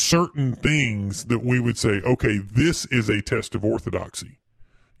certain things that we would say, okay, this is a test of orthodoxy.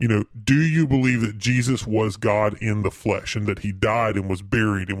 Do you believe that Jesus was God in the flesh, and that he died and was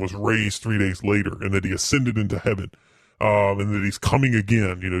buried and was raised 3 days later, and that he ascended into heaven, and that he's coming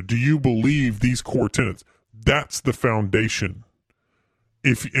again? Do you believe these core tenets? That's the foundation.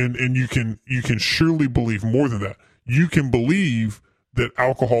 And you can surely believe more than that. You can believe that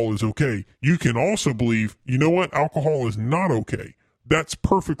alcohol is okay. You can also believe, alcohol is not okay. That's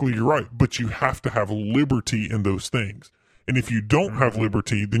perfectly right, but you have to have liberty in those things. And if you don't have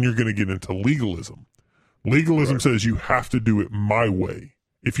liberty, then you're going to get into legalism. Legalism says you have to do it my way.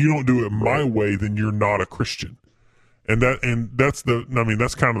 If you don't do it my way, then you're not a Christian. And that's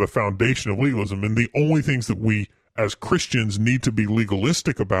kind of the foundation of legalism. And the only things that we as Christians need to be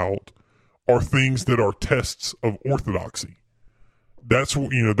legalistic about are things that are tests of orthodoxy. That's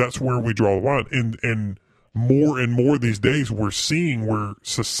where we draw the line. And more these days, we're seeing where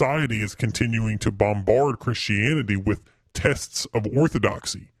society is continuing to bombard Christianity with tests of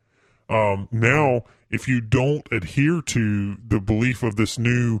orthodoxy. Now, if you don't adhere to the belief of this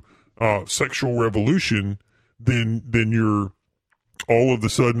new sexual revolution, then you're all of a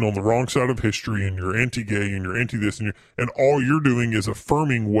sudden on the wrong side of history, and you're anti-gay, and you're anti-this, and all you're doing is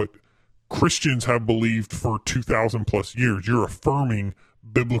affirming what Christians have believed for 2,000 plus years. You're affirming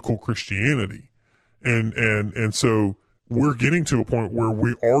biblical Christianity, and so we're getting to a point where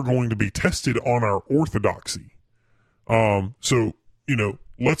we are going to be tested on our orthodoxy. So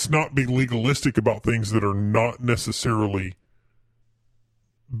let's not be legalistic about things that are not necessarily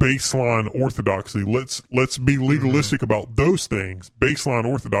baseline orthodoxy. Let's be legalistic about those things, baseline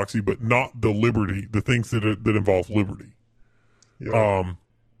orthodoxy, but not the things that involve liberty. Yeah.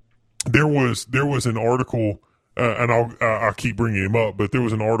 There was an article, and I'll keep bringing him up, but there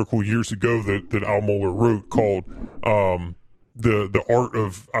was an article years ago that Al Mohler wrote called the art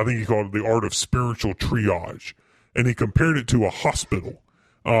of, I think he called it the art of spiritual triage, and he compared it to a hospital.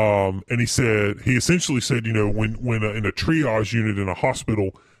 And he essentially said, when in a triage unit in a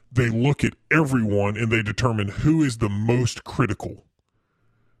hospital, they look at everyone and they determine who is the most critical.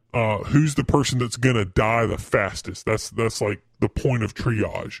 Who's the person that's going to die the fastest? That's like the point of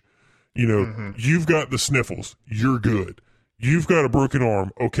triage. You've got the sniffles. You're good. You've got a broken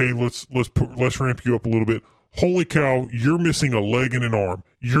arm. Okay, let's ramp you up a little bit. Holy cow, you're missing a leg and an arm.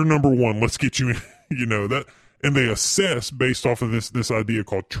 You're number one. Let's get you in, that. And they assess based off of this idea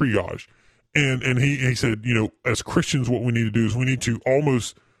called triage. And he said, as Christians, what we need to do is we need to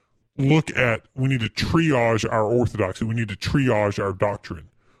almost we need to triage our orthodoxy. We need to triage our doctrine.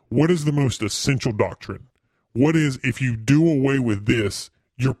 What is the most essential doctrine? What is, if you do away with this,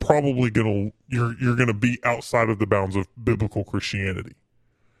 you're probably you're gonna be outside of the bounds of biblical Christianity.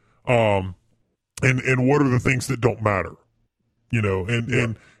 And what are the things that don't matter?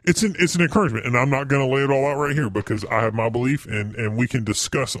 And it's an encouragement, and I'm not going to lay it all out right here because I have my belief, and we can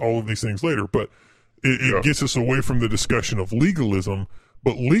discuss all of these things later, but it gets us away from the discussion of legalism.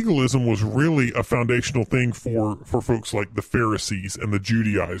 But legalism was really a foundational thing for folks like the Pharisees and the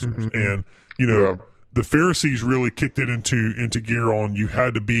Judaizers. And, the Pharisees really kicked it into gear on you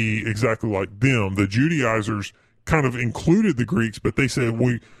had to be exactly like them. The Judaizers kind of included the Greeks, but they said,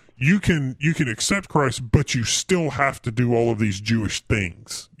 you can accept Christ, but you still have to do all of these Jewish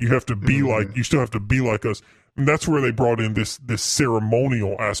things. You have to be you still have to be like us. And that's where they brought in this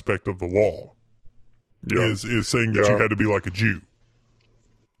ceremonial aspect of the law. Is saying that you had to be like a Jew.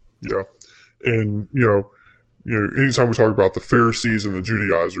 Yeah. And, anytime we talk about the Pharisees and the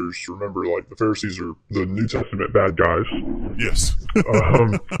Judaizers, remember, like, the Pharisees are the New Testament bad guys. Yes.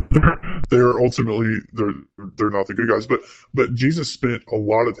 They're ultimately, they're not the good guys. But Jesus spent a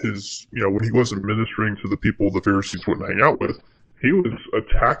lot of his, when he wasn't ministering to the people the Pharisees wouldn't hang out with, he was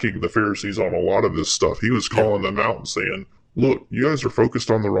attacking the Pharisees on a lot of this stuff. He was calling them out and saying, look, you guys are focused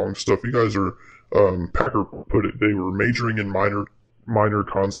on the wrong stuff. You guys are, Packer put it, they were majoring in minor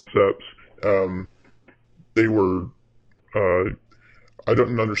concepts. They were, I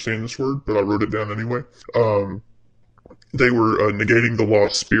don't understand this word, but I wrote it down anyway. They were negating the law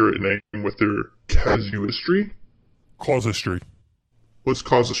of spirit and name with their casuistry. Causistry. What's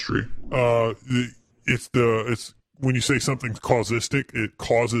causistry? It's when you say something's causistic, it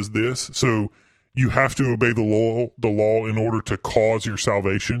causes this. So you have to obey the law in order to cause your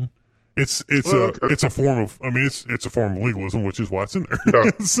salvation. It's a form of, it's a form of legalism, which is why it's in there.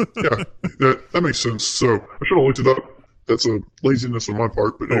 Yeah, that makes sense. So I should have looked it up. That's a laziness on my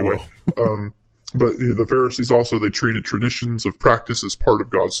part, but anyway. But the Pharisees also, they treated traditions of practice as part of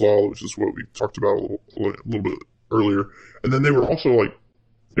God's law, which is what we talked about a little bit earlier. And then they were also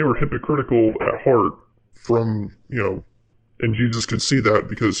they were hypocritical at heart from, and Jesus could see that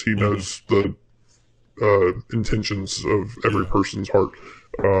because he knows the intentions of every person's heart.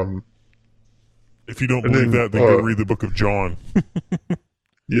 If you don't believe that, then go read the book of John.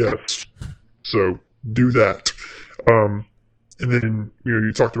 Yes. So do that. And then,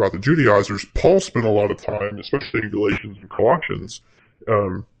 you talked about the Judaizers. Paul spent a lot of time, especially in Galatians and Colossians,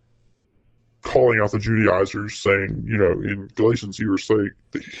 calling out the Judaizers, saying, in Galatians, he was saying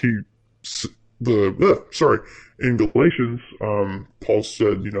in Galatians, Paul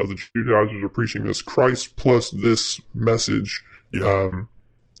said, the Judaizers are preaching this Christ plus this message,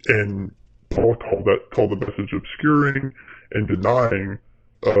 and Paul called the message obscuring and denying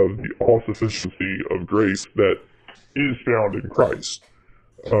of the all-sufficiency of grace that is found in Christ.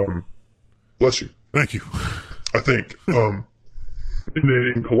 Bless you. Thank you. I think. And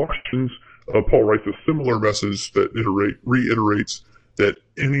then in Colossians, Paul writes a similar message that reiterates that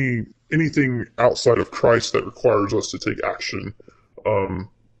anything outside of Christ that requires us to take action in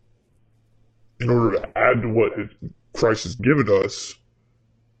order to add to what Christ has given us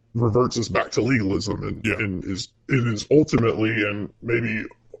reverts us back to legalism and, Yeah. and is ultimately and maybe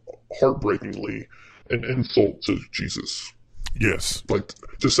heartbreakingly an insult to Jesus. Yes. Like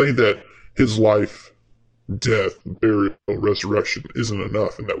to say that his life, death, burial, resurrection isn't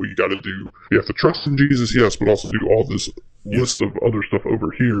enough, and that we got to do, you have to trust in Jesus, yes, but also do all this list of other stuff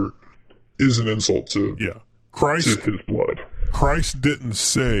over here is an insult to, Yeah. to Christ his blood. Christ didn't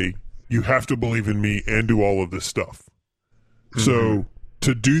say you have to believe in me and do all of this stuff. So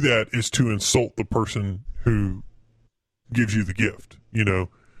to do that is to insult the person who gives you the gift. You know,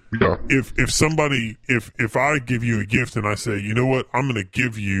 Yeah. if somebody if I give you a gift and I say, you know what, I'm going to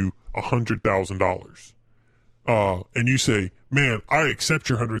give you $100,000, and you say, man, I accept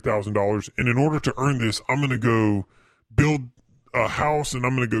your $100,000, and in order to earn this, I'm going to go build a house, and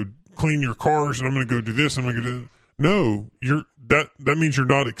I'm going to go clean your cars, and I'm going to go do this, and I'm going to do. No, that means you're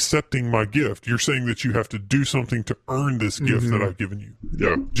not accepting my gift. You're saying that you have to do something to earn this gift that I've given you.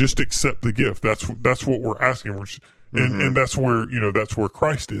 Yeah. Just accept the gift. That's what we're asking. And that's where, that's where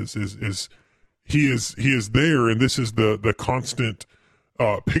Christ is he is there. And this is the constant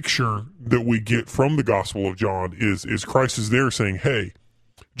picture that we get from the Gospel of John is Christ is there saying, hey,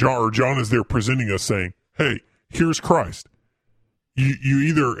 John is there presenting us saying, hey, here's Christ. You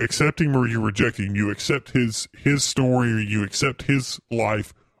either accept him or you reject him. You accept his story, or you accept his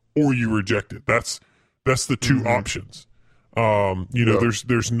life, or you reject it. That's the two options.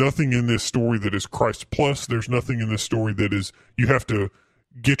 There's nothing in this story that is Christ plus. There's nothing in this story that is you have to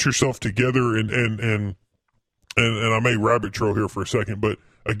get yourself together and I may rabbit trail here for a second, but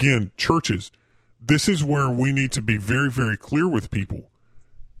again, churches, this is where we need to be very, very clear with people.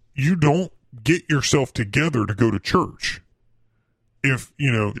 You don't get yourself together to go to church. If,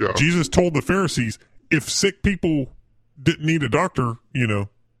 Jesus told the Pharisees, if sick people didn't need a doctor,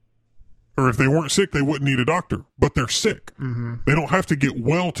 or if they weren't sick, they wouldn't need a doctor, but they're sick. Mm-hmm. They don't have to get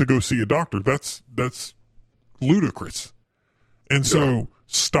well to go see a doctor. That's ludicrous. And so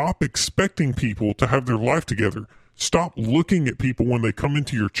stop expecting people to have their life together. Stop looking at people when they come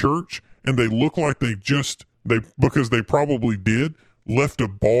into your church and they look like because they probably left a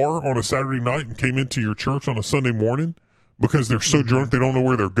bar on a Saturday night and came into your church on a Sunday morning because they're so drunk they don't know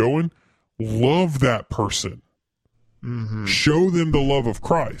where they're going. Love that person. Mm-hmm. Show them the love of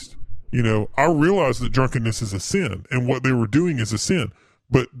Christ. I realize that drunkenness is a sin and what they were doing is a sin,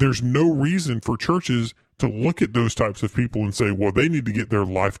 but there's no reason for churches to look at those types of people and say, well, they need to get their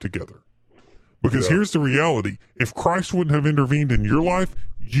life together. Because here's the reality. If Christ wouldn't have intervened in your life,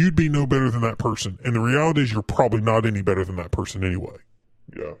 you'd be no better than that person. And the reality is you're probably not any better than that person anyway.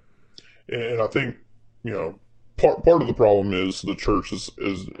 Yeah. And I think, part of the problem is the church is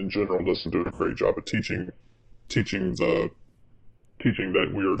in general doesn't do a great job of teaching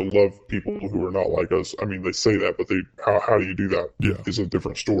that we are to love people who are not like us. I mean, they say that, but how do you do that? Is a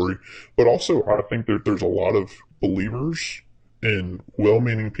different story. But also, I think that there's a lot of believers and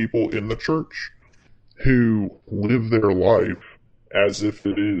well-meaning people in the church who live their life as if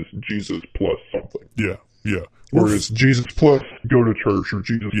it is Jesus plus something. Yeah. Or it's Jesus plus go to church, or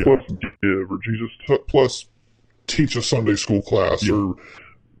Jesus plus give, or Jesus plus teach a Sunday school class, or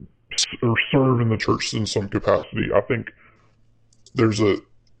serve in the church in some capacity. I think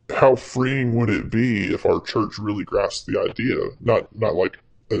how freeing would it be if our church really grasped the idea, not like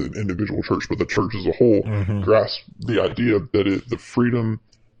an individual church, but the church as a whole, grasp the idea that the freedom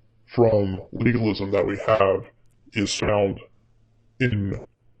from legalism that we have is found in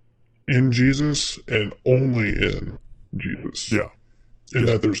Jesus and only in Jesus. Yeah. And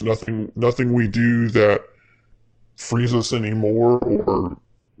that there's nothing we do that frees us anymore, or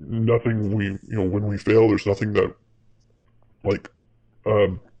nothing when we fail, there's nothing that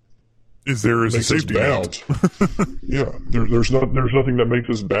is there as a safety bound. Yeah, there's nothing that makes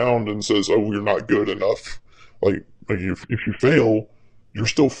us bound and says, oh, we're not good enough. Like if you fail, you're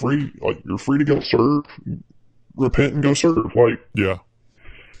still free. Like, you're free to go serve, repent and go serve. Like,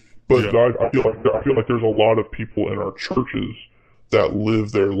 but I feel like there's a lot of people in our churches that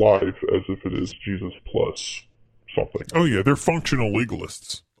live their life as if it is Jesus plus something. Oh yeah, they're functional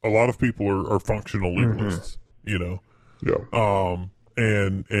legalists. A lot of people are functional legalists. Yeah.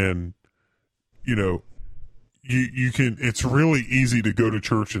 And you can, it's really easy to go to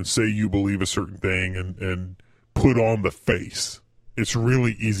church and say you believe a certain thing and put on the face. It's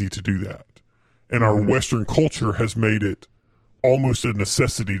really easy to do that. And our Western culture has made it almost a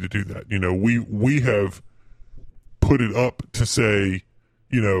necessity to do that. We have put it up to say,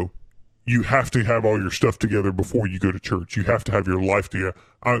 you have to have all your stuff together before you go to church. You have to have your life together.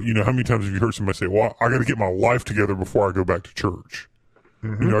 How many times have you heard somebody say, well, I got to get my life together before I go back to church.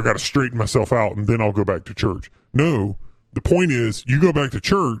 I got to straighten myself out and then I'll go back to church. No, The point is, you go back to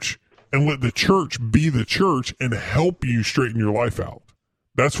church and let the church be the church and help you straighten your life out.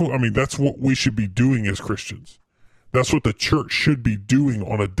 That's what we should be doing as Christians. That's what the church should be doing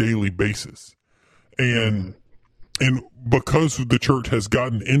on a daily basis. And because the church has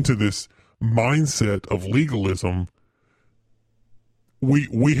gotten into this mindset of legalism,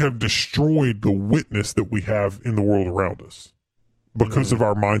 we have destroyed the witness that we have in the world around us because of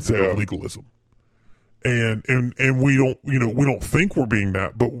our mindset of legalism. And we don't think we're being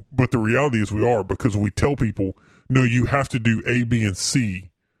that, but the reality is we are, because we tell people, no, you have to do A, B, and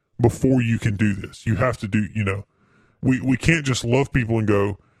C before you can do this. You have to do, we can't just love people and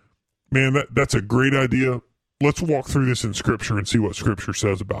go, man, that's a great idea. Let's walk through this in Scripture and see what Scripture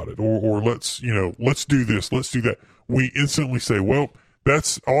says about it. Or let's do this, let's do that. We instantly say, well,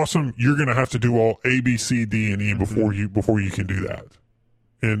 that's awesome. You're going to have to do all A, B, C, D, and E before you can do that.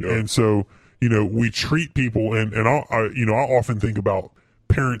 And so, we treat people, and I often think about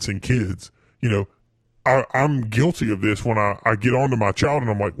parents and kids. I'm guilty of this when I get onto my child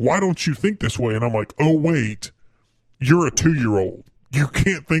and I'm like, why don't you think this way? And I'm like, oh, wait, you're a 2-year-old. You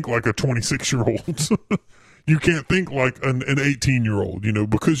can't think like a 26-year-old. You can't think like an 18-year-old,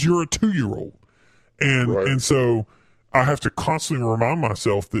 because you're a 2-year-old. And so I have to constantly remind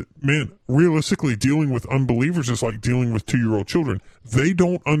myself that, man, realistically, dealing with unbelievers is like dealing with 2-year-old children. They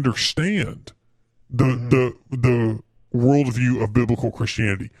don't understand the worldview of biblical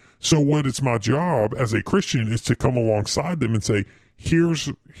Christianity. So what it's my job as a Christian is to come alongside them and say, here's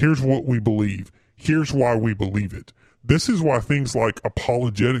what we believe. Here's why we believe it. This is why things like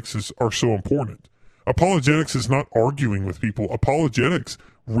apologetics are so important. Apologetics is not arguing with people. Apologetics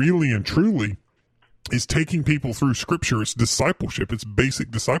really and truly is taking people through Scripture. It's discipleship. It's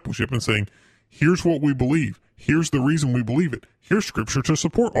basic discipleship, and saying, here's what we believe. Here's the reason we believe it. Here's Scripture to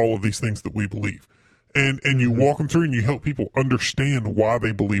support all of these things that we believe. And you walk them through and you help people understand why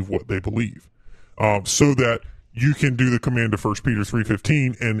they believe what they believe, so that you can do the command of 1 Peter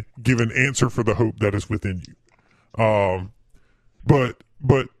 3:15 and give an answer for the hope that is within you. But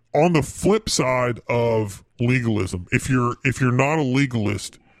on the flip side of legalism, if you're not a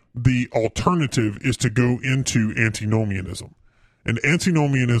legalist, the alternative is to go into antinomianism. And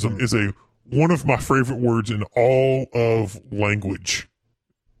antinomianism is one of my favorite words in all of language.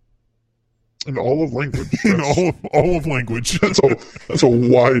 In all of language. In all of language. That's a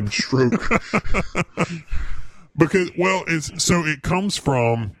wide stroke. Because, it comes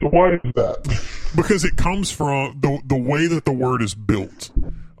from... Why is that? Because it comes from the way that the word is built.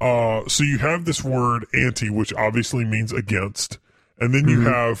 So you have this word anti, which obviously means against. And then you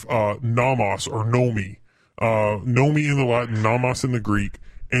have nomos or nomi. Nomi in the Latin, nomos in the Greek.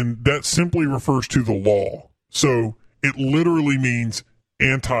 And that simply refers to the law. So it literally means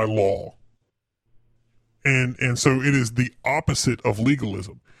anti-law. And so it is the opposite of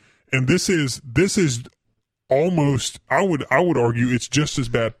legalism. And this is almost, I would argue it's just as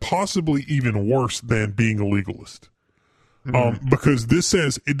bad, possibly even worse than being a legalist. Because this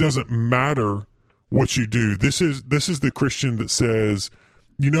says it doesn't matter what you do. This is the Christian that says,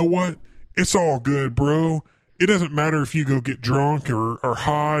 you know what? It's all good, bro. It doesn't matter if you go get drunk or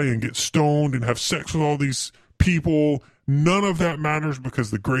high and get stoned and have sex with all these people. None of that matters because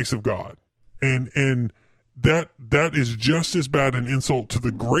the grace of God. And that is just as bad an insult to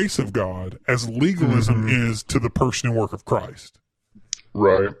the grace of God as legalism is to the person and work of Christ.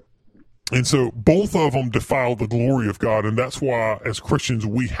 Right. And so both of them defile the glory of God, and that's why as Christians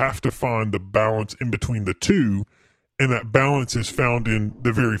we have to find the balance in between the two, and that balance is found in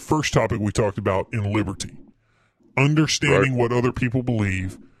the very first topic we talked about, in liberty. Understanding what other people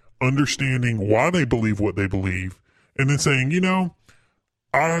believe, understanding why they believe what they believe, and then saying,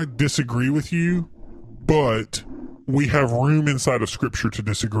 I disagree with you, but we have room inside of Scripture to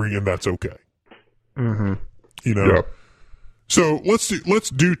disagree, and that's okay. Yeah. So let's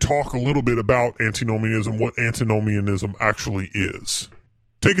talk a little bit about antinomianism, what antinomianism actually is.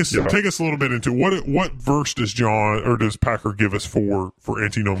 Take us a little bit into what verse does John or does Packer give us for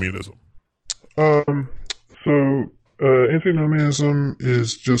antinomianism? So antinomianism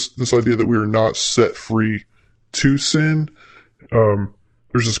is just this idea that we are not set free to sin.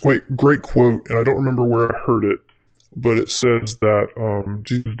 There's this great quote, and I don't remember where I heard it, but it says that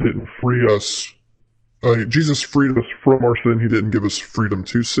Jesus didn't free us. Jesus freed us from our sin. He didn't give us freedom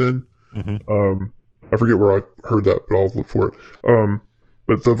to sin. I forget where I heard that, but I'll look for it.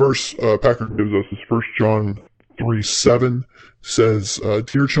 But the verse Packer gives us is 1 John 3:7 says,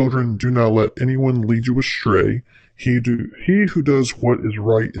 "Dear children, do not let anyone lead you astray. He who does what is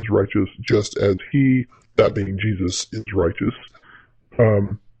right is righteous, just as he, that being Jesus, is righteous." I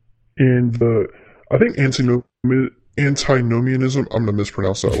think antinomianism, I'm going to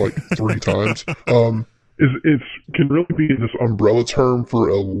mispronounce that like 3 times, it's can really be this umbrella term for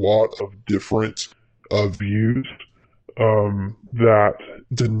a lot of different views that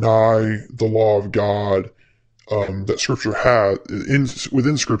deny the law of God that Scripture has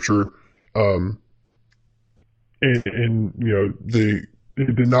within Scripture, and it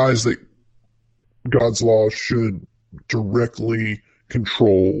denies that God's law should directly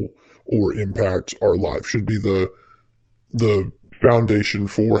control or impact our life, should be the foundation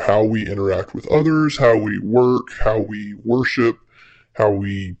for how we interact with others, how we work, how we worship, how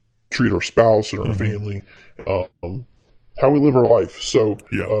we treat our spouse and our family, how we live our life. So,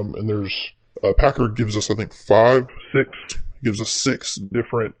 and there's Packer gives us, I think, 6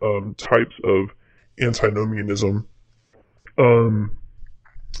 different types of antinomianism.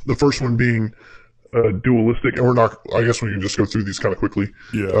 The first one being dualistic, and I guess we can just go through these kind of quickly.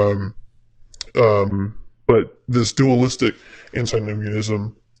 But this dualistic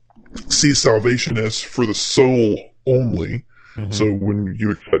antinomianism sees salvation as for the soul only. So when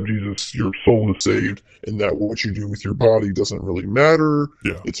you accept Jesus, your soul is saved, and that what you do with your body doesn't really matter.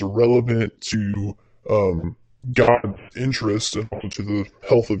 It's irrelevant to God's interest and also to the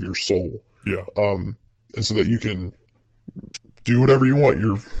health of your soul. And so that you can do whatever you want.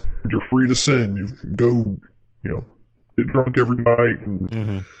 You're free to sin. You go, get drunk every night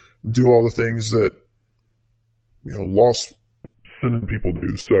and do all the things that lost sinning people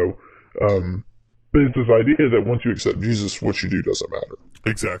do. So, but it's this idea that once you accept Jesus, what you do doesn't matter.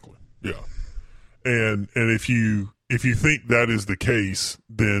 Exactly. Yeah. And if you think that is the case,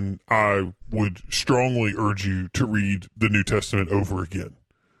 then I would strongly urge you to read the New Testament over again.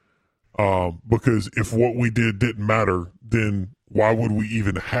 Because if what we did didn't matter, then why would we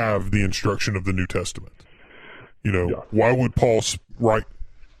even have the instruction of the New Testament? Why would Paul write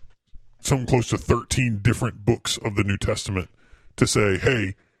something close to 13 different books of the New Testament to say,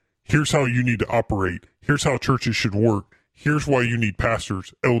 hey, here's how you need to operate. Here's how churches should work. Here's why you need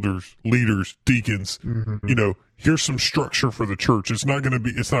pastors, elders, leaders, deacons. Here's some structure for the church. It's not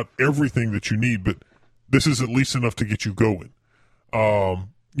everything that you need, but this is at least enough to get you going.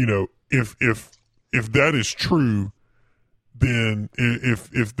 If that is true, then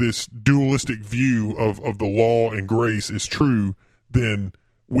if this dualistic view of the law and grace is true, then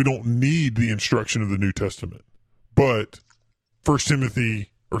we don't need the instruction of the New Testament. But 1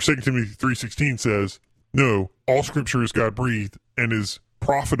 Timothy or 2 Timothy 3:16 says, no, all Scripture is God-breathed and is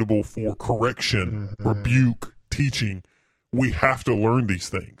profitable for correction, rebuke, teaching. We have to learn these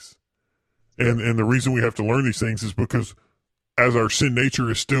things. And the reason we have to learn these things is because as our sin nature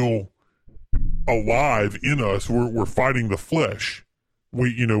is still alive in us, we're fighting the flesh.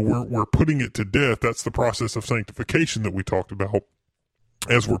 We're putting it to death. That's the process of sanctification that we talked about.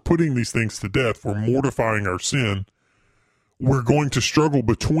 As we're putting these things to death, we're mortifying our sin. We're going to struggle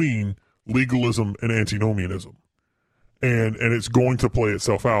between legalism and antinomianism. And it's going to play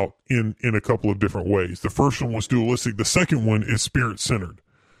itself out in a couple of different ways. The first one was dualistic. The second one is spirit-centered.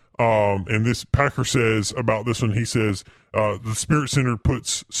 And this Packer says about this one, he says, the spirit-centered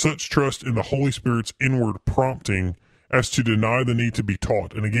puts such trust in the Holy Spirit's inward prompting as to deny the need to be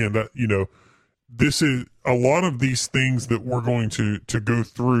taught. And again, that, this is a lot of these things that we're going to go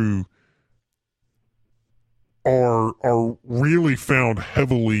through are really found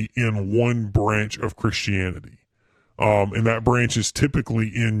heavily in one branch of Christianity. And that branch is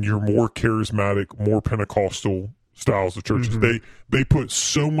typically in your more charismatic, more Pentecostal styles of churches. They put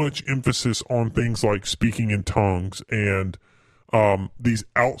so much emphasis on things like speaking in tongues and these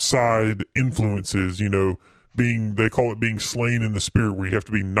outside influences, they call it being slain in the spirit, where you have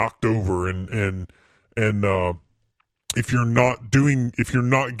to be knocked over and if you're not getting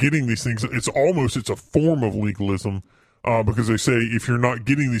these things, it's a form of legalism, because they say if you're not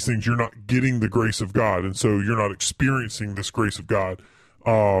getting these things, you're not getting the grace of God, and so you're not experiencing this grace of God.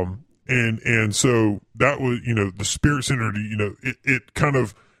 And so that was, the spirit-centered, it kind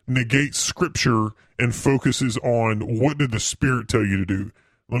of negates Scripture and focuses on what did the Spirit tell you to do.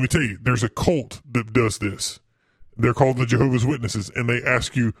 Let me tell you, there's a cult that does this. They're called the Jehovah's Witnesses, and they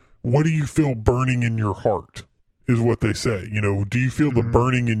ask you, what do you feel burning in your heart, is what they say. Do you feel the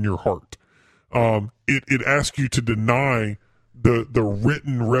burning in your heart? It asks you to deny the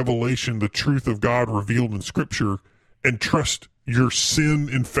written revelation, the truth of God revealed in Scripture, and trust your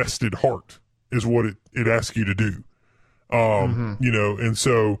sin-infested heart, is what it asks you to do. And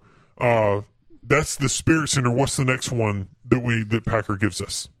so that's the Spirit Center. What's the next one that Packer gives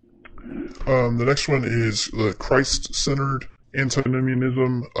us? The next one is the Christ-centered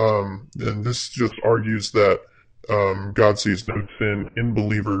antinomianism, and this just argues that God sees no sin in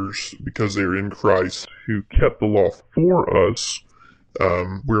believers because they are in Christ, who kept the law for us.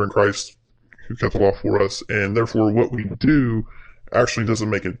 We're in Christ, who kept the law for us, and therefore what we do actually doesn't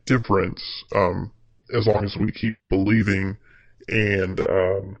make a difference as long as we keep believing. And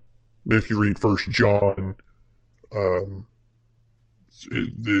if you read 1 John,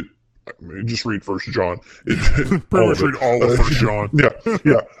 just read 1 John. Pretty much read all of 1 John.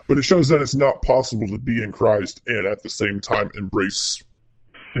 Yeah. But it shows that it's not possible to be in Christ and at the same time embrace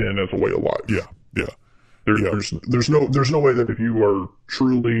sin as a way of life. Yeah. There's no way that if you are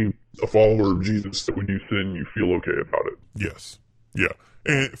truly a follower of Jesus, that when you sin, you feel okay about it. Yes. Yeah.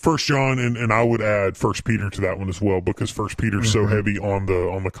 And 1 John, and I would add 1 Peter to that one as well, because 1 Peter is so heavy on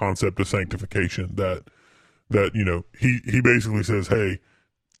the concept of sanctification that he basically says, hey,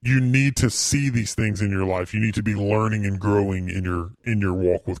 you need to see these things in your life. You need to be learning and growing in your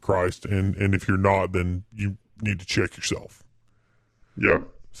walk with Christ, and if you're not, then you need to check yourself. Yeah.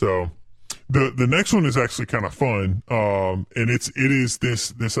 So the next one is actually kind of fun, and it is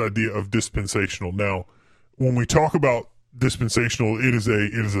this idea of dispensational. Now, when we talk about dispensational, it is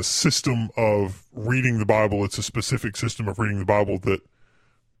a system of reading the Bible. It's a specific system of reading the Bible that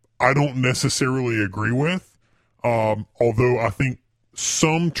I don't necessarily agree with, although I think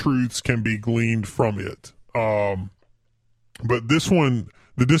some truths can be gleaned from it. But this one,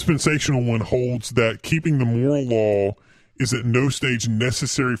 the dispensational one, holds that keeping the moral law is at no stage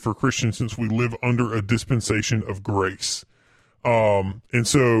necessary for Christians, since we live under a dispensation of grace. And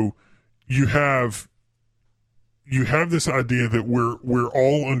so you have this idea that we're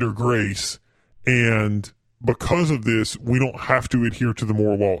all under grace, and because of this, we don't have to adhere to the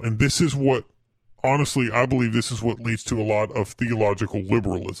moral law. And this is what, honestly, I believe this is what leads to a lot of theological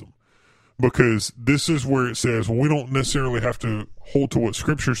liberalism, because this is where it says, well, we don't necessarily have to hold to what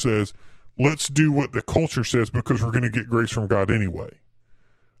Scripture says. Let's do what the culture says because we're going to get grace from God anyway.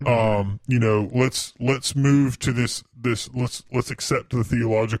 Let's move to this. Let's accept the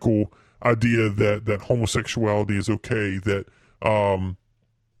theological idea that homosexuality is okay, that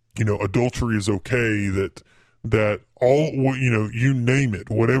adultery is okay, that all, you name it,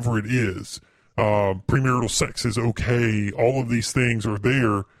 whatever it is, premarital sex is okay. All of these things are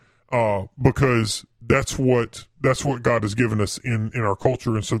there because that's what God has given us in our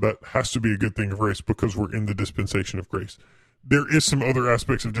culture, and so that has to be a good thing of grace because we're in the dispensation of grace. There is some other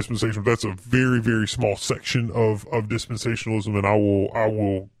aspects of dispensation. That's a very, very small section of dispensationalism, and I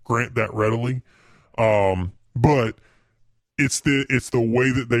will grant that readily. But it's the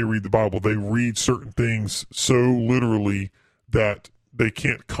way that they read the Bible. They read certain things so literally that they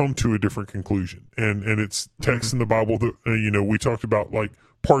can't come to a different conclusion. And it's texts in the Bible that, we talked about, like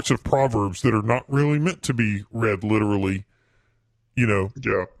parts of Proverbs that are not really meant to be read literally,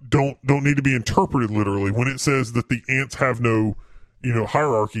 don't need to be interpreted literally. When it says that the ants have no,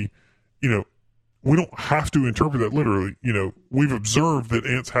 hierarchy, we don't have to interpret that literally. We've observed that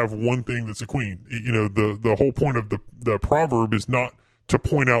ants have one thing that's a queen. The whole point of the proverb is not to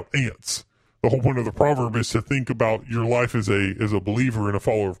point out ants. The whole point of the proverb is to think about your life as a believer and a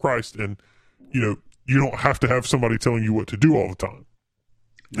follower of Christ. And, you don't have to have somebody telling you what to do all the time.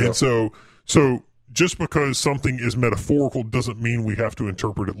 Yeah. And so just because something is metaphorical doesn't mean we have to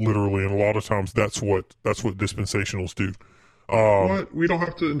interpret it literally. And a lot of times that's what dispensationals do. What? We don't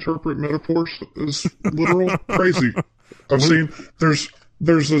have to interpret metaphors as literal? Crazy. I've seen there's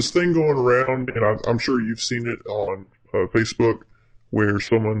this thing going around, and I'm sure you've seen it on Facebook, where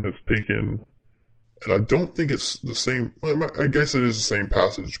someone has taken, and I don't think it's the same. Well, I guess it is the same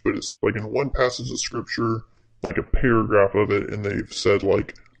passage, but it's like in one passage of Scripture, like a paragraph of it, and they've said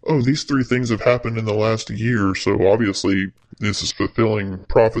like, "Oh, these 3 things have happened in the last year, so obviously this is fulfilling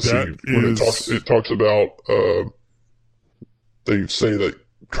prophecy." It talks about. They say that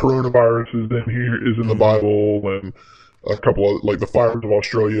coronavirus is in the Bible, and a couple of, like, the fires of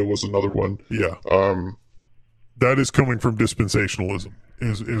Australia was another one. Yeah. That is coming from dispensationalism,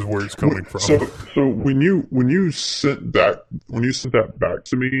 is where it's coming from. So when you sent that back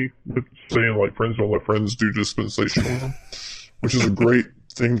to me, with saying like friends don't let friends do dispensationalism, which is a great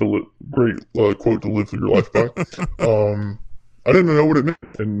thing great quote to live through your life by. I didn't know what it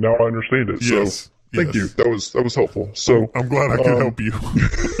meant, and now I understand it. Yes. So thank you. That was helpful. So I'm glad I could help you.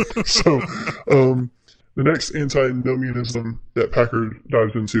 So the next antinomianism that Packer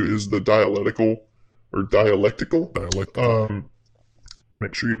dives into is the dialectical.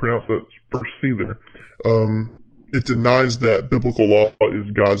 Make sure you pronounce that first C there. It denies that biblical law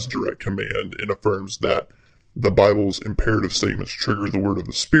is God's direct command and affirms that the Bible's imperative statements trigger the word of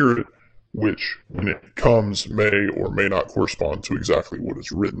the Spirit, which, when it comes, may or may not correspond to exactly what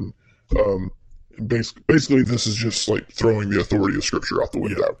is written. Basically, this is just like throwing the authority of Scripture out the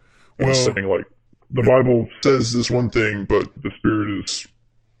window. Yeah. And saying like the Bible says this one thing, but the Spirit is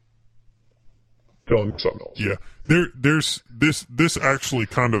telling me something else. Yeah, there's this actually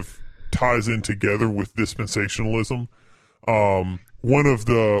kind of ties in together with dispensationalism. One of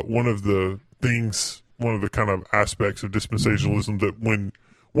the kind of aspects of dispensationalism that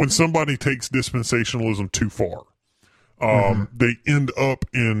when somebody takes dispensationalism too far, they end up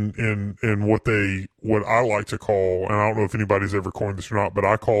in what I like to call, and I don't know if anybody's ever coined this or not, but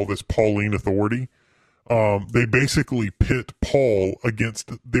I call this Pauline authority. They basically pit Paul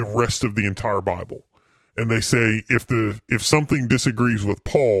against the rest of the entire Bible. And they say if something disagrees with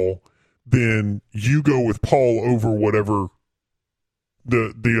Paul, then you go with Paul over whatever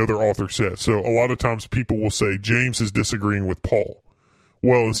the other author says. So a lot of times people will say James is disagreeing with Paul.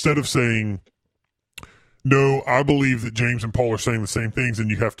 Well, instead of saying, no, I believe that James and Paul are saying the same things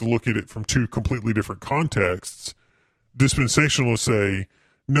and you have to look at it from two completely different contexts, dispensationalists say,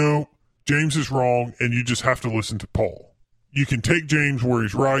 no, James is wrong and you just have to listen to Paul. You can take James where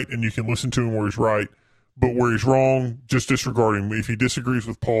he's right and you can listen to him where he's right, but where he's wrong, just disregard him. If he disagrees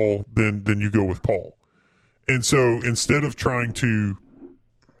with Paul, then you go with Paul. And so instead of trying to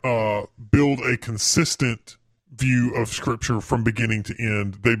build a consistent view of Scripture from beginning to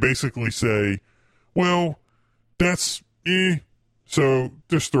end, they basically say, well, that's so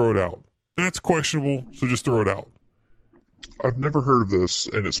just throw it out. That's questionable, so just throw it out. I've never heard of this,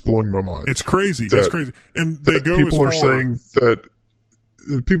 and it's blowing my mind. It's crazy. It's crazy. And they go people as are far, saying that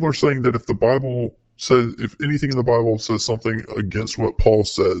if the Bible says, if anything in the Bible says something against what Paul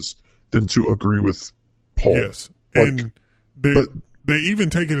says, then to agree with Paul. Yes. And they even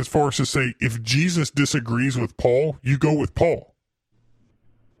take it as far as to say, if Jesus disagrees with Paul, you go with Paul.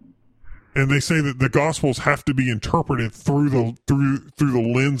 And they say that the Gospels have to be interpreted through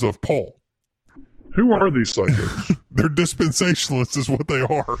the lens of Paul. Who are these psychos? They're dispensationalists, is what they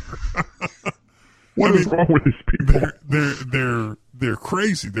are. What is wrong with these people? They're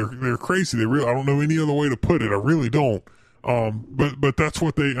crazy. They're crazy. I don't know any other way to put it. I really don't. But that's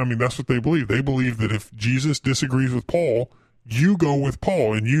what that's what they believe. They believe that if Jesus disagrees with Paul, you go with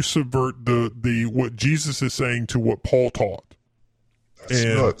Paul and you subvert the what Jesus is saying to what Paul taught. That's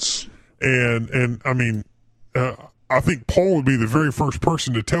nuts. And I think Paul would be the very first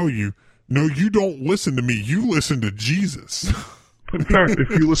person to tell you, no, you don't listen to me. You listen to Jesus. In fact, if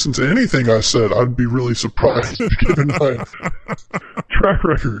you listen to anything I said, I'd be really surprised given my track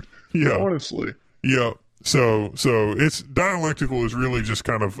record. Yeah. Honestly. Yeah. So it's dialectical is really just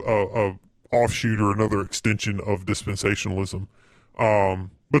kind of a offshoot or another extension of dispensationalism.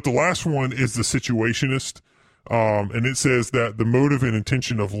 But the last one is the situationist. And it says that the motive and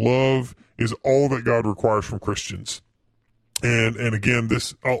intention of love is all that God requires from Christians. And again,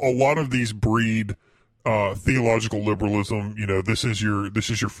 a lot of these breed theological liberalism. This is your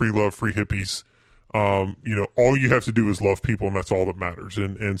free love, free hippies. All you have to do is love people, and that's all that matters.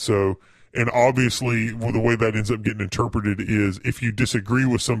 And obviously, the way that ends up getting interpreted is if you disagree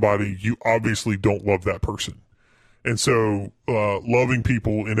with somebody, you obviously don't love that person. And so, loving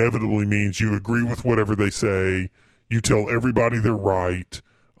people inevitably means you agree with whatever they say. You tell everybody they're right.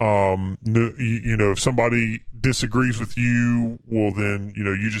 If somebody disagrees with you, well, then,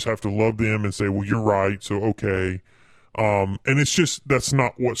 you just have to love them and say, well, you're right. So, okay. And it's just, that's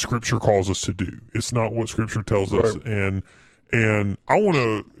not what Scripture calls us to do. It's not what Scripture tells us. And I want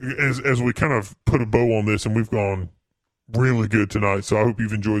to, as we kind of put a bow on this, and we've gone really good tonight. So I hope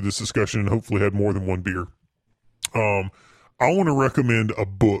you've enjoyed this discussion and hopefully had more than one beer. I want to recommend a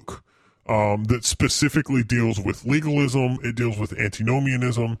book that specifically deals with legalism. It deals with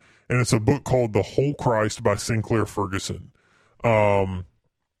antinomianism, and it's a book called The Whole Christ by Sinclair Ferguson.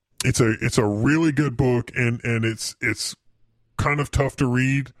 It's a really good book, and it's kind of tough to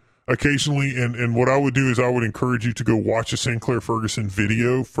read occasionally. And what I would do is I would encourage you to go watch a Sinclair Ferguson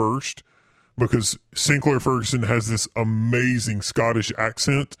video first, because Sinclair Ferguson has this amazing Scottish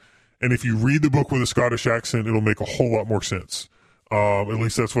accent. And if you read the book with a Scottish accent, it'll make a whole lot more sense. At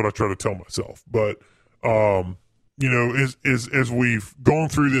least that's what I try to tell myself. But, as we've gone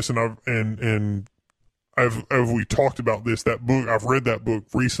through this and we talked about this, that book, I've read that book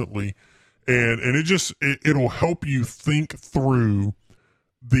recently, and it'll help you think through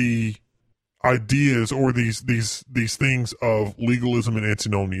the ideas or these things of legalism and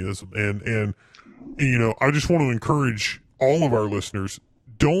antinomianism. And I just want to encourage all of our listeners,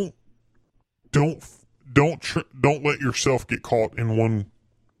 don't let yourself get caught in one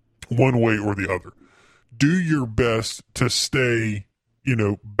way or the other. Do your best to stay,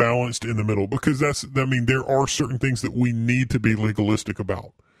 balanced in the middle, because there are certain things that we need to be legalistic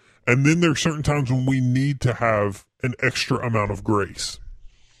about. And then there are certain times when we need to have an extra amount of grace.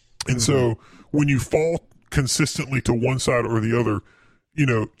 And so when you fall consistently to one side or the other,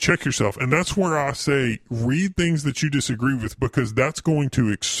 check yourself. And that's where I say, read things that you disagree with, because that's going to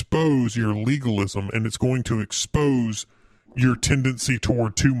expose your legalism, and it's going to expose your tendency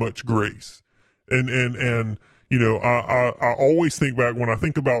toward too much grace. And I always think back when I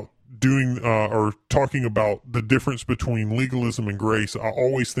think about doing or talking about the difference between legalism and grace. I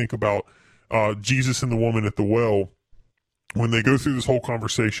always think about Jesus and the woman at the well when they go through this whole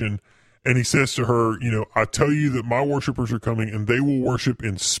conversation, and he says to her, I tell you that my worshipers are coming, and they will worship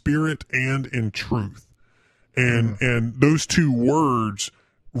in spirit and in truth. And those two words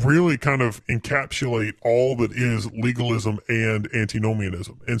really kind of encapsulate all that is legalism and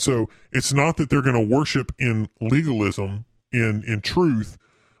antinomianism. And so it's not that they're going to worship in legalism, in truth,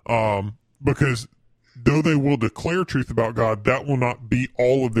 because though they will declare truth about God, that will not be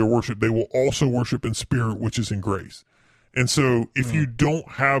all of their worship. They will also worship in spirit, which is in grace. And so if you don't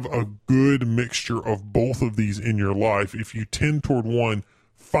have a good mixture of both of these in your life, if you tend toward one,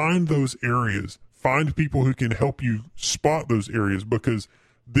 find those areas, find people who can help you spot those areas, because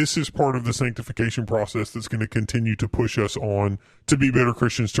this is part of the sanctification process that's going to continue to push us on to be better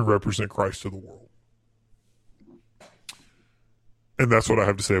Christians, to represent Christ to the world. And that's what I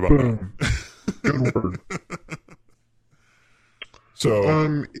have to say about that. Good word. So,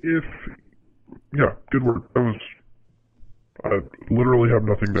 good word. I literally have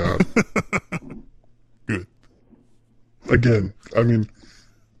nothing to add. Good. Again,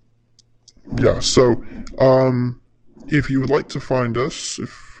 so, if you would like to find us,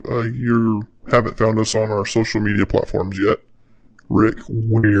 if you haven't found us on our social media platforms yet, Rick,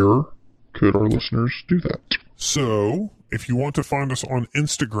 where could our listeners do that? So, if you want to find us on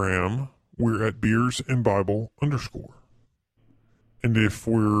Instagram, we're at beersandbible_. And if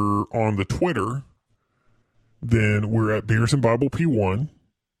we're on the Twitter, then we're at Beers and Bible P1.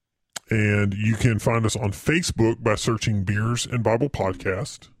 And you can find us on Facebook by searching Beers and Bible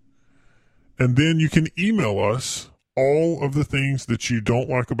Podcast. And then you can email us all of the things that you don't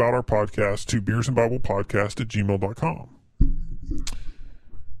like about our podcast to beersandbiblepodcast@gmail.com.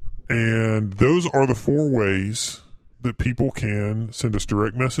 And those are the 4 ways that people can send us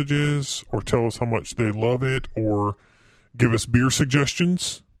direct messages or tell us how much they love it or give us beer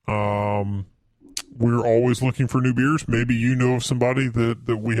suggestions. We're always looking for new beers. Maybe you know of somebody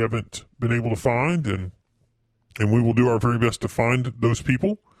that we haven't been able to find, and we will do our very best to find those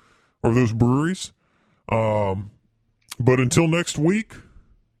people or those breweries. But until next week,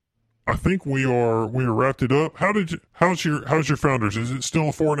 I think we are wrapped it up. How's your Founders? Is it still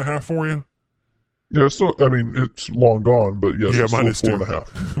a 4.5 for you? Yeah, it's long gone, but yes, yeah, it's mine still is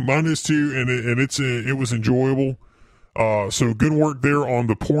 4.5. Mine is too, and it was enjoyable. So good work there on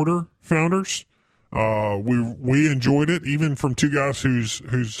the Porter Founders. We enjoyed it, even from 2 guys who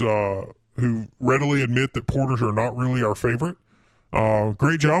readily admit that porters are not really our favorite.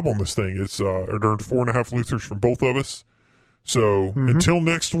 Great job on this thing. It's earned 4.5 Luthers from both of us. So until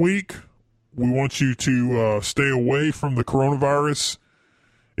next week, we want you to stay away from the coronavirus.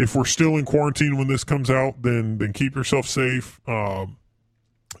 If we're still in quarantine when this comes out, then keep yourself safe.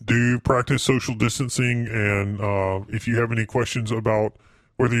 Do practice social distancing, and if you have any questions about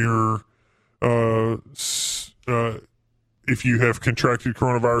whether you're if you have contracted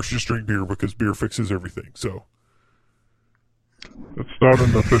coronavirus, just drink beer, because beer fixes everything. So it's not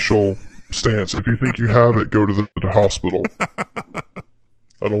an official stance. If you think you have it, go to the hospital.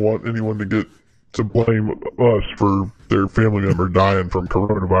 I don't want anyone to blame us for their family member dying from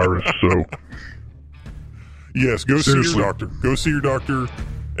coronavirus. So yes, go seriously. See your doctor. Go see your doctor.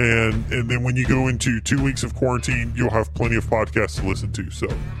 And then when you go into 2 weeks of quarantine, you'll have plenty of podcasts to listen to. So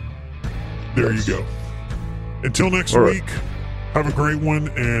there you go. Until next week, have a great one,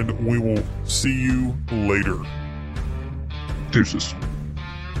 and we will see you later. Deuces.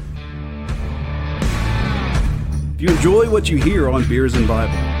 If you enjoy what you hear on Beers and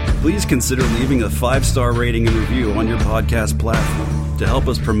Bible, please consider leaving a 5-star rating and review on your podcast platform to help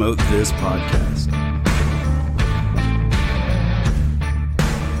us promote this podcast.